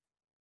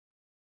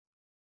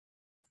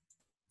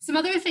 Some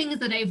other things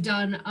that I've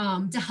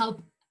done to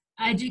help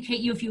educate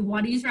you if you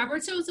want to use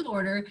Robert's Rules of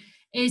Order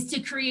is to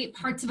create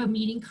parts of a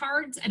meeting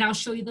cards, and I'll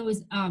show you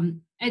those.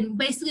 And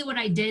basically what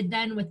I did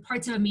then with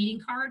parts of a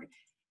meeting card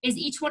is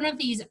each one of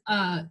these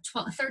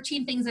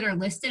 13 things that are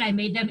listed, I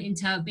made them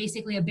into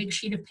basically a big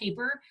sheet of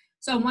paper.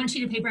 So on one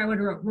sheet of paper, I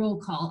would write roll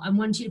call. On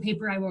one sheet of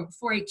paper, I wrote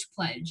 4-H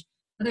pledge.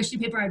 Other sheet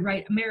of paper, I'd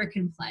write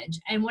American pledge.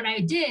 And what I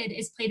did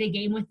is played a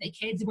game with the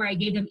kids where I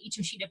gave them each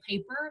a sheet of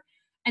paper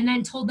and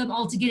then told them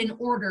all to get an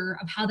order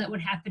of how that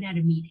would happen at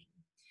a meeting.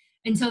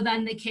 And so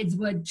then the kids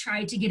would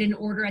try to get an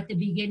order at the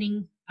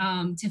beginning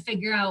to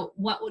figure out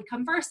what would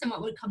come first and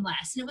what would come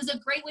last. And it was a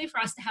great way for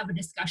us to have a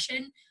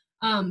discussion.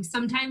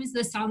 Sometimes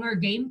the song or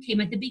game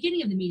came at the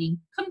beginning of the meeting,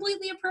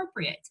 completely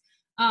appropriate.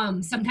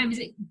 Sometimes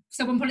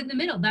someone put it in the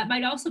middle, that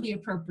might also be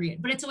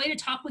appropriate. But it's a way to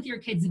talk with your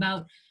kids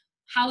about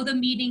how the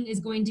meeting is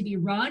going to be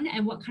run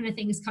and what kind of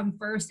things come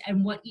first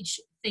and what each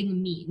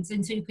thing means.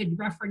 And so you could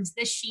reference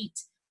this sheet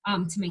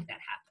to make that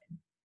happen.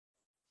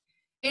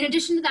 In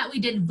addition to that, we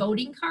did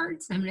voting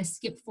cards. I'm going to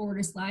skip forward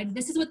a slide.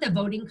 This is what the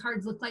voting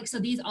cards look like. So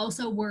these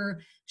also were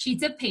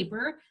sheets of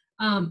paper.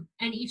 And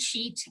each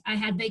sheet, I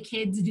had the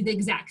kids do the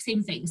exact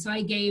same thing. So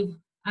I gave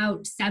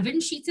out 7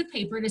 sheets of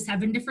paper to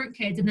 7 different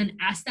kids and then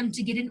asked them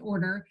to get an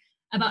order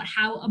about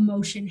how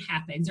emotion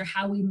happens or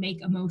how we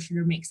make emotion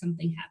or make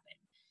something happen.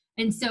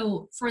 And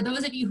so for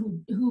those of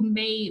you who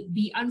may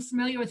be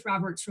unfamiliar with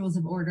Robert's Rules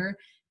of Order,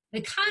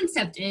 the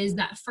concept is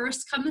that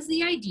first comes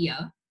the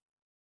idea.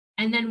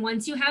 And then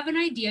once you have an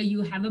idea,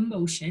 you have a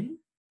motion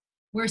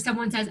where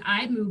someone says,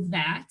 I move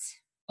that.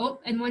 Oh,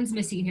 and one's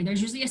missing here.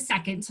 There's usually a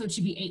second, so it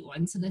should be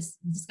 8-1. So this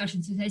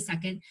discussion should say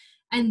second.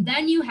 And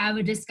then you have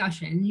a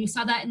discussion. You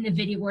saw that in the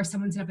video where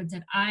someone stood up and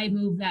said, I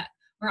move that,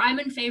 or I'm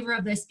in favor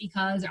of this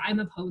because, or I'm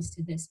opposed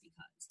to this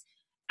because.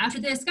 After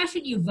the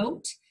discussion, you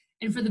vote.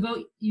 And for the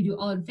vote, you do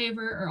all in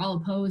favor or all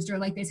opposed, or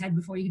like they said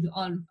before, you can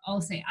do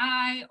all say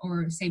aye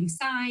or same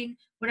sign,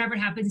 whatever it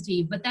happens to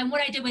be. But then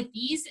what I did with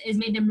these is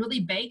made them really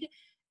big,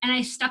 and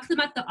I stuck them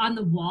on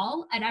the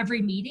wall at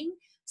every meeting.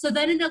 So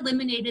then it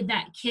eliminated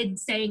that kid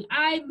saying,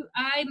 I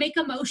make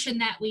a motion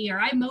that we, or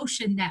I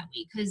motion that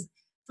we, because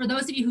for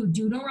those of you who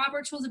do know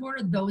Robert's Rules of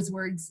Order, those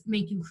words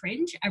make you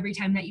cringe every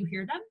time that you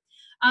hear them.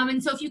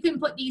 And so if you can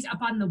put these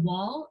up on the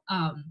wall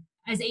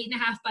as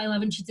 8.5 by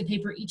 11 sheets of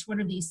paper, each one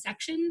of these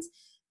sections,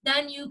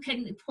 then you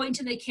can point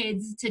to the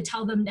kids to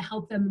tell them to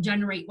help them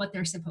generate what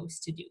they're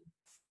supposed to do.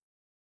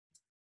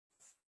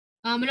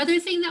 Another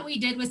thing that we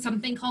did was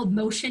something called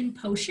Motion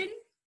Potion.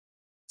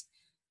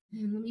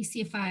 And let me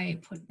see if I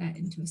put that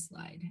into a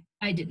slide.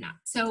 I did not.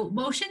 So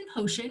Motion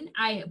Potion,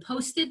 I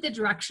posted the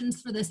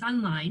directions for this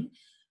online,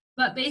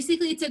 but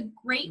basically it's a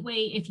great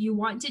way if you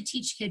want to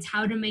teach kids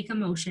how to make a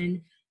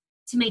motion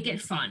to make it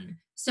fun.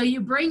 So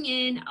you bring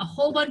in a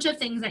whole bunch of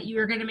things that you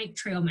are going to make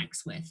trail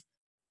mix with.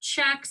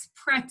 Chex,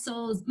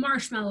 pretzels,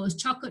 marshmallows,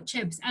 chocolate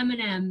chips,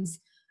 M&Ms,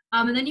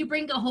 and then you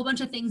bring a whole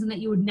bunch of things in that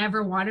you would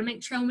never want to make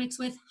trail mix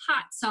with: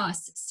 hot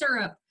sauce,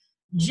 syrup,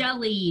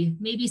 jelly,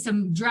 maybe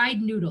some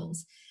dried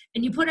noodles.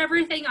 And you put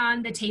everything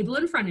on the table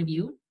in front of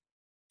you.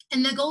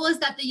 And the goal is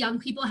that the young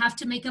people have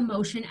to make a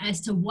motion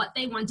as to what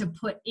they want to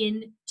put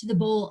into the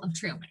bowl of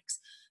trail mix.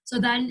 So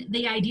then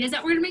the idea is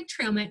that we're going to make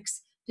trail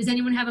mix. Does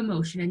anyone have a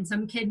motion? And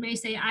some kid may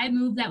say, I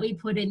move that we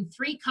put in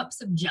 3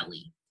 cups of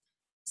jelly.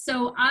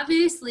 So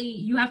obviously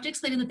you have to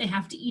explain that they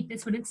have to eat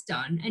this when it's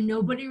done, and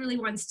nobody really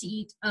wants to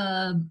eat,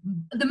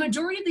 the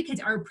majority of the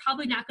kids are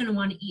probably not going to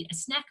want to eat a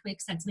snack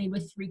mix that's made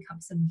with 3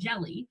 cups of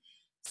jelly.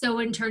 So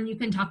in turn, you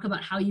can talk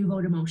about how you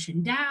vote a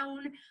motion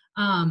down,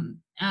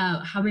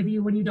 how maybe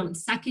when you don't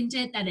second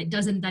it, that it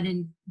doesn't then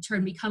in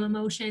turn become a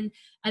motion.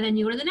 And then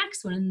you go to the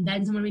next one, and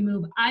then someone may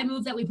move, I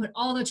move that we put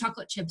all the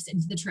chocolate chips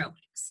into the trail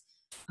mix.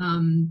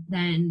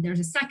 Then there's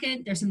a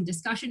second, there's some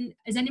discussion.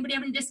 Is anybody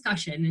having a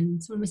discussion?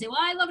 And someone would say, well,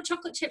 I love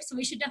chocolate chips, so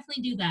we should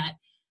definitely do that.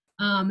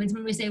 And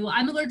someone would say, well,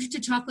 I'm allergic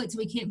to chocolate, so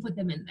we can't put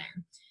them in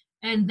there.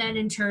 And then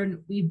in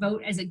turn, we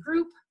vote as a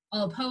group,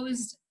 all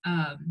opposed,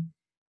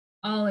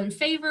 all in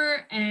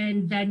favor,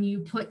 and then you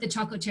put the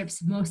chocolate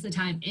chips most of the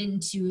time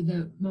into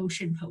the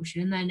motion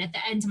potion. And then at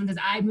the end, someone says,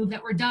 I move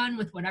that we're done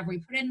with whatever we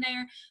put in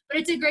there. But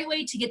it's a great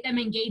way to get them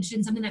engaged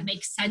in something that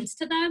makes sense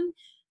to them,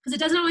 because it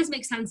doesn't always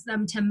make sense to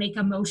them to make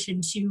a motion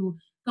to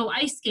go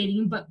ice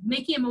skating, but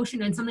making a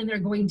motion on something they're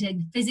going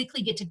to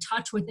physically get to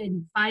touch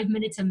within 5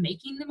 minutes of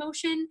making the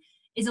motion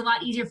is a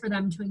lot easier for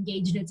them to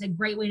engage in. It's a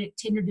great way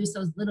to introduce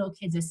those little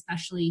kids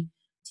especially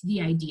to the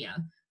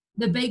idea.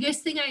 The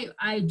biggest thing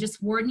I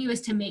just warn you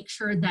is to make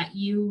sure that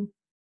you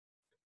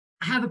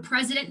have a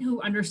president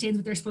who understands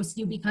what they're supposed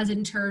to do, because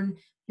in turn,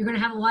 you're going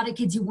to have a lot of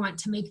kids who want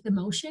to make the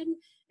motion,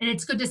 and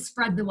it's good to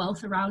spread the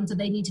wealth around. So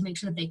they need to make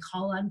sure that they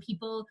call on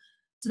people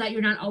so that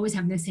you're not always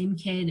having the same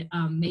kid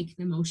make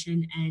the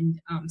motion and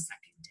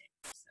second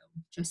it.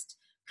 So just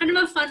kind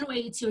of a fun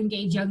way to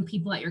engage young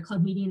people at your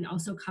club meeting, and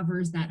also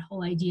covers that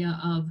whole idea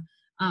of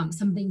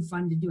something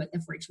fun to do at the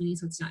 4-H meeting,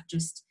 so it's not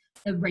just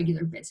the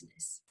regular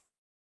business.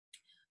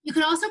 You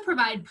can also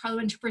provide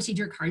parliamentary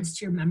procedure cards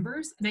to your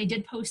members, and I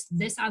did post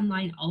this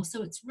online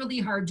also. It's really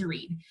hard to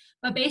read,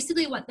 but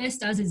basically what this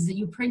does is that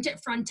you print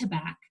it front to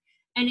back,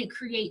 and it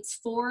creates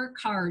 4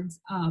 cards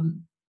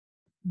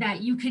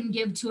that you can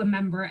give to a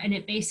member, and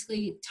it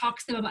basically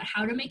talks to them about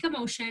how to make a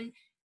motion,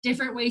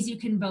 different ways you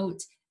can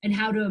vote, and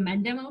how to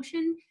amend a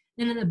motion.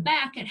 Then in the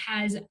back, it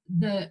has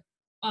the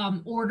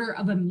order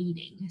of a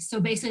meeting. So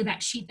basically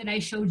that sheet that I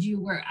showed you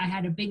where I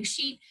had a big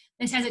sheet,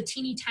 this has a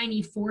teeny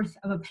tiny 1/4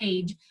 of a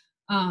page.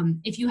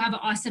 If you have an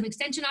awesome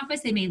extension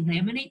office, they may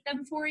laminate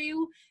them for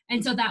you.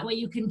 And so that way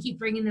you can keep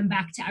bringing them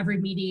back to every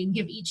meeting and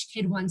give each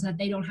kid one so that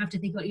they don't have to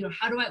think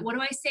about, what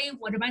do I say?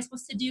 What am I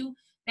supposed to do?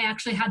 They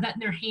actually have that in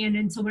their hand.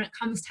 And so when it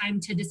comes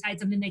time to decide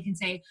something, they can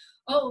say,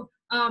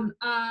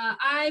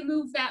 I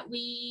move that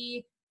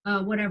we,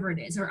 whatever it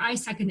is, or I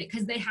second it,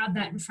 because they have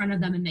that in front of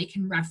them and they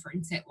can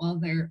reference it while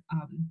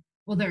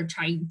they're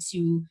trying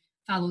to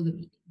follow the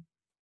meeting.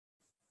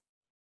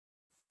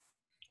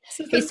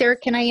 Hey, Sarah,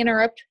 can I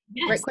interrupt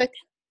right Yes. quick?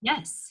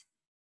 Yes.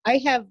 I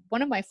have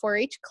one of my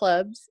 4-H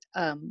clubs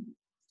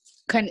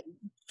kind of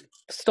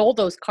stole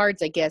those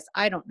cards, I guess.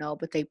 I don't know,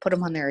 but they put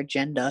them on their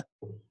agenda.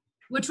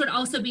 which would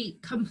also be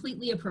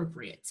completely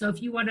appropriate. So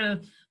if you want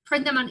to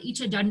print them on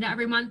each agenda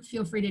every month,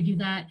 feel free to do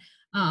that.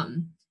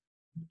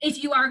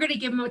 If you are going to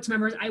give them out to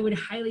members, I would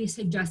highly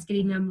suggest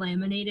getting them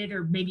laminated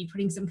or maybe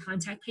putting some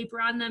contact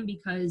paper on them,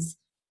 because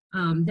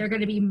they're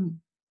going to be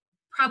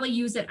probably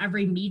used at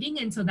every meeting,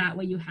 and so that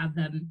way you have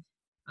them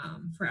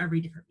for every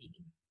different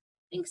meeting.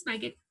 Thanks,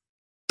 Megan.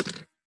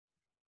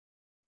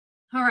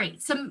 All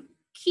right, some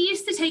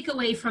keys to take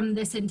away from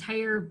this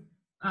entire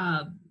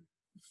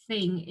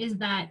thing is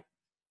that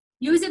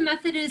use a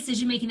method of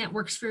decision making that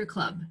works for your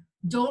club.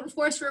 Don't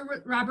force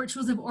Robert's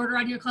Rules of Order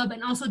on your club,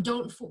 and also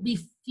don't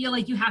feel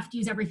like you have to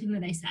use everything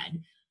that I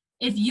said.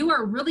 If you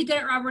are really good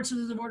at Robert's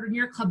Rules of Order and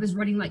your club is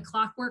running like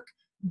clockwork,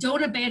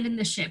 don't abandon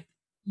the ship.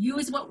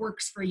 Use what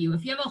works for you.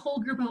 If you have a whole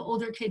group of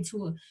older kids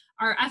who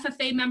are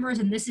FFA members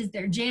and this is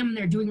their jam and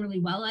they're doing really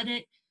well at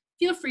it,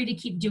 feel free to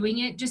keep doing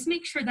it. Just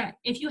make sure that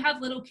if you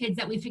have little kids,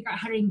 that we figure out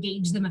how to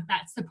engage them if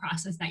that's the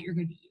process that you're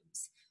going to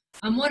use.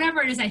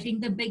 Whatever it is, I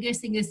think the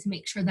biggest thing is to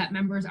make sure that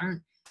members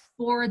aren't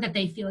bored, that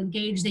they feel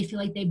engaged, they feel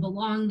like they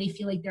belong, they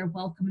feel like they're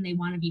welcome, and they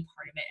want to be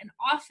part of it. And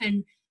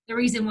often the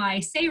reason why I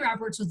say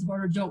Robert's Rules of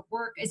Order don't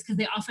work is because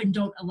they often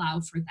don't allow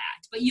for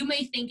that. But you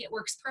may think it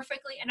works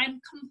perfectly, and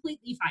I'm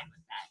completely fine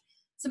with that.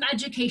 Some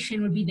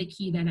education would be the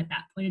key then at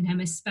that point in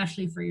time,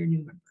 especially for your new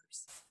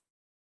members.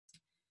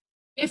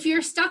 If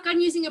you're stuck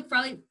on using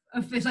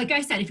like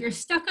I said, if you're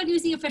stuck on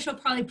using Official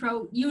Prolly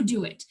Pro, you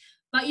do it.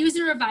 But use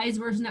a revised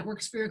version that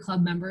works for your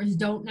club members.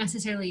 Don't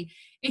necessarily,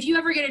 if you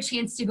ever get a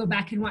chance to go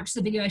back and watch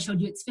the video I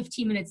showed you, it's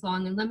 15 minutes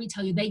long, and let me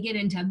tell you, they get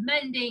into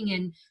mending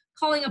and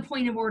calling a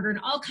point of order and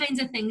all kinds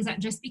of things that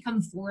just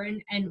become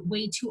foreign and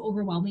way too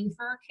overwhelming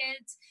for our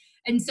kids.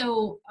 And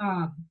so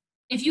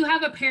if you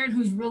have a parent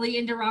who's really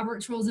into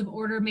Robert's Rules of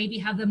Order, maybe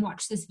have them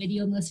watch this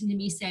video and listen to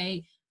me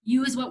say,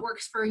 use what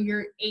works for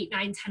your 8,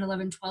 9, 10,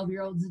 11,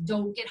 12-year-olds.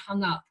 Don't get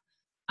hung up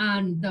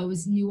on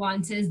those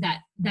nuances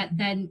that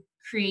then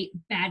create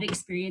bad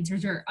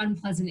experiences or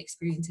unpleasant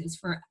experiences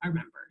for our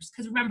members.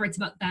 Because remember, it's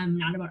about them,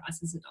 not about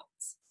us as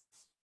adults.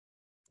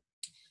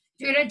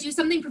 If you're going to do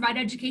something, provide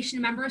education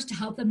to members to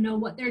help them know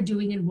what they're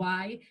doing and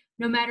why,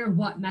 no matter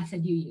what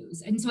method you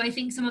use. And so I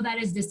think some of that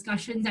is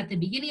discussions at the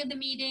beginning of the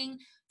meeting,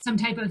 some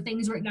type of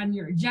things written on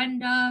your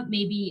agenda,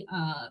 maybe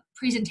a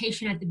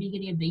presentation at the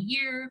beginning of the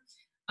year.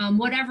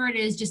 Whatever it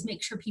is, just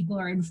make sure people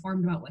are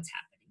informed about what's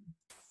happening.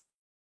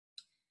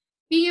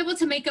 Being able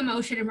to make a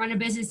motion and run a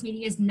business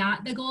meeting is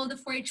not the goal of the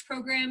 4-H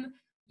program.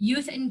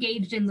 Youth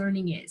engaged in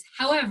learning is.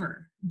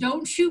 However,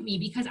 don't shoot me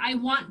because I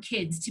want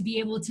kids to be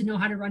able to know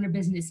how to run a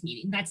business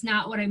meeting. That's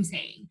not what I'm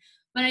saying.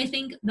 But I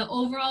think the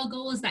overall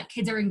goal is that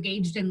kids are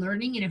engaged in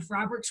learning, and if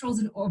Robert's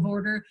Rules of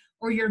Order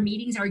or your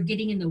meetings are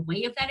getting in the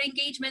way of that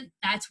engagement,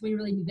 that's when we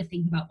really need to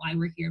think about why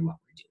we're here and what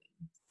we're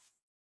doing.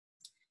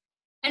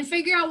 And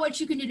figure out what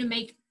you can do to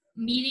make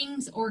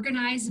meetings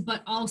organized,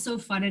 but also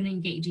fun and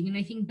engaging. And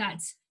I think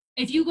that's,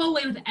 if you go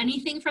away with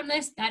anything from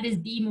this, that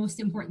is the most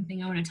important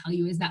thing I want to tell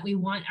you, is that we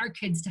want our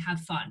kids to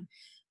have fun.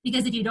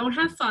 Because if you don't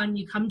have fun,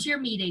 you come to your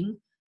meeting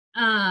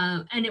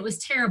and it was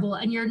terrible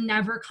and you're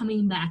never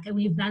coming back, and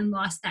we've then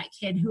lost that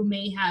kid who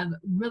may have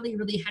really,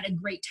 really had a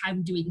great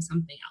time doing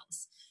something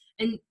else.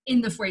 And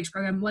in the 4-H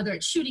program, whether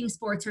it's shooting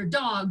sports or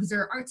dogs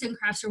or arts and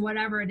crafts or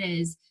whatever it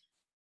is,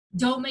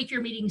 don't make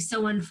your meeting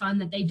so unfun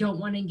that they don't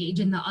want to engage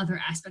in the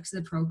other aspects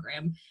of the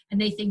program and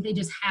they think they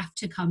just have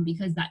to come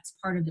because that's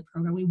part of the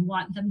program. We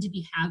want them to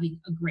be having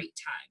a great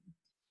time.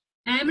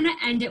 And I'm going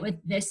to end it with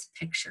this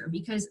picture,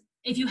 because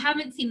if you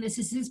haven't seen this,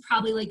 this is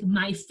probably like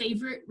my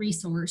favorite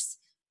resource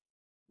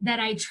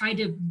that I try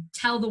to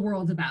tell the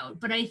world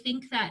about. But I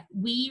think that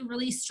we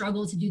really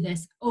struggle to do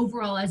this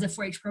overall as a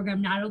 4-H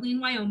program, not only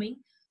in Wyoming,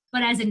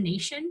 but as a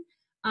nation.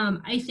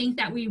 I think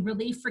that we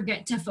really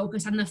forget to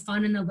focus on the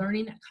fun and the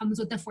learning that comes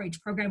with the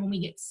 4-H program when we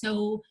get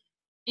so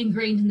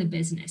ingrained in the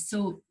business.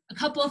 So a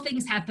couple of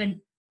things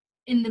happen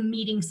in the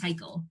meeting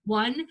cycle.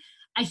 One,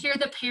 I hear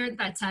the parent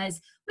that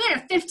says, we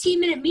had a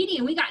 15-minute meeting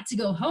and we got to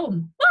go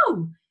home.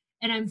 Woo!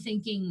 And I'm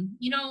thinking,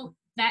 you know,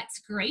 that's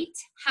great.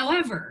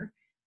 However,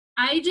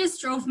 I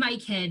just drove my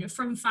kid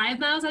from 5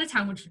 miles out of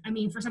town, which, I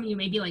mean, for some of you,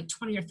 maybe like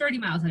 20 or 30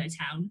 miles out of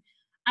town.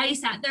 I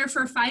sat there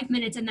for 5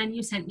 minutes and then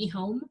you sent me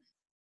home.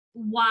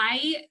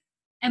 Why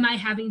am I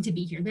having to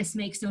be here? This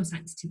makes no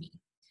sense to me.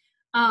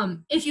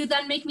 If you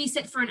then make me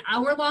sit for an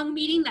hour-long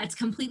meeting that's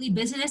completely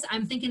business,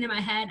 I'm thinking in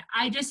my head,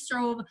 I just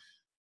drove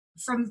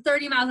from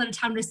 30 miles out of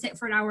town to sit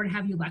for an hour and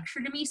have you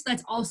lecture to me, so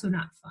that's also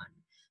not fun.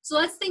 So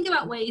let's think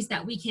about ways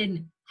that we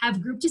can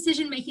have group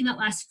decision-making that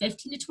lasts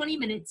 15 to 20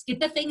 minutes, get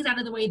the things out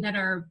of the way that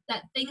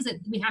things that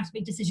we have to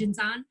make decisions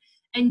on,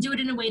 and do it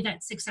in a way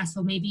that's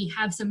successful. Maybe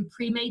have some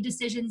pre-made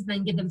decisions,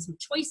 then give them some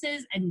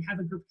choices and have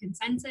a group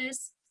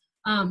consensus.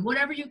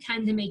 Whatever you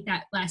can to make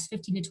that last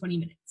 15 to 20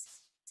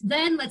 minutes.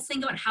 Then let's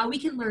think about how we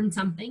can learn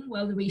something,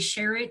 whether we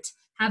share it,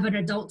 have an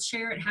adult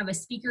share it, have a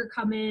speaker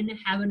come in,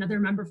 have another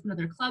member from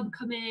another club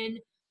come in,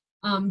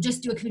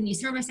 just do a community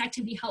service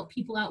activity, help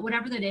people out,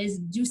 whatever that is,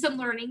 do some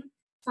learning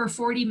for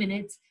 40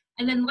 minutes,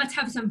 and then let's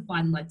have some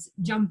fun. Let's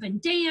jump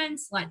and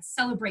dance, let's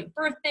celebrate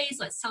birthdays,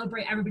 let's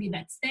celebrate everybody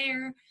that's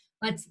there.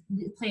 let's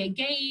play a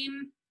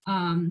game,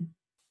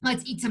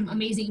 let's eat some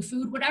amazing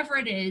food, whatever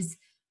it is.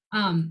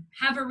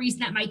 Have a reason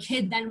that my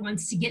kid then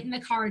wants to get in the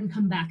car and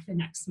come back the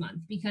next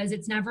month, because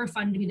it's never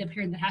fun to be the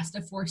parent that has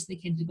to force the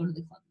kid to go to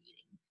the club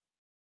meeting.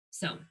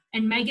 So,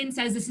 and Megan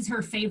says this is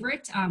her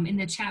favorite in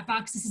the chat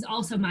box. This is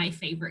also my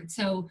favorite.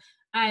 So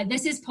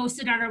this is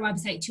posted on our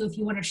website too, if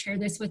you want to share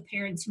this with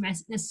parents who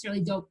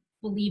necessarily don't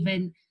believe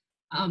in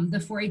the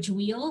 4-H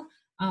wheel.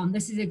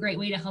 This is a great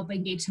way to help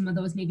engage some of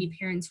those maybe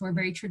parents who are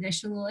very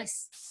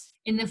traditionalists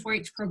in the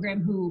 4-H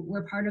program, who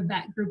were part of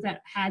that group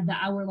that had the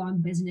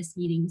hour-long business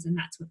meetings, and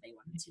that's what they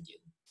wanted to do.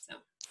 So,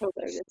 oh,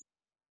 there it is.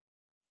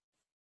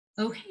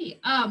 Okay,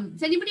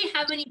 does anybody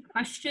have any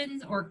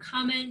questions or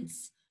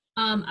comments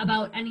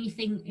about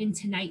anything in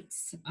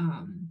tonight's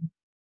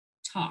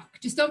talk?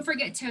 Just don't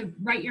forget to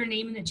write your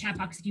name in the chat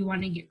box if you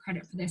want to get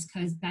credit for this,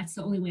 because that's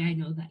the only way I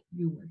know that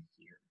you were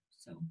here.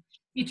 So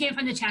if you can't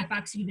find the chat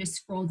box, you just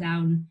scroll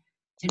down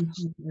and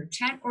put your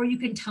chat, or you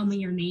can tell me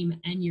your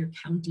name and your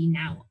county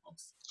now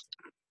also.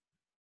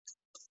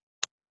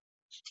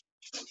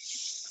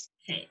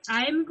 Okay,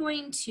 I'm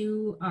going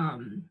to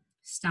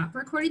stop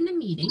recording the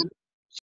meeting.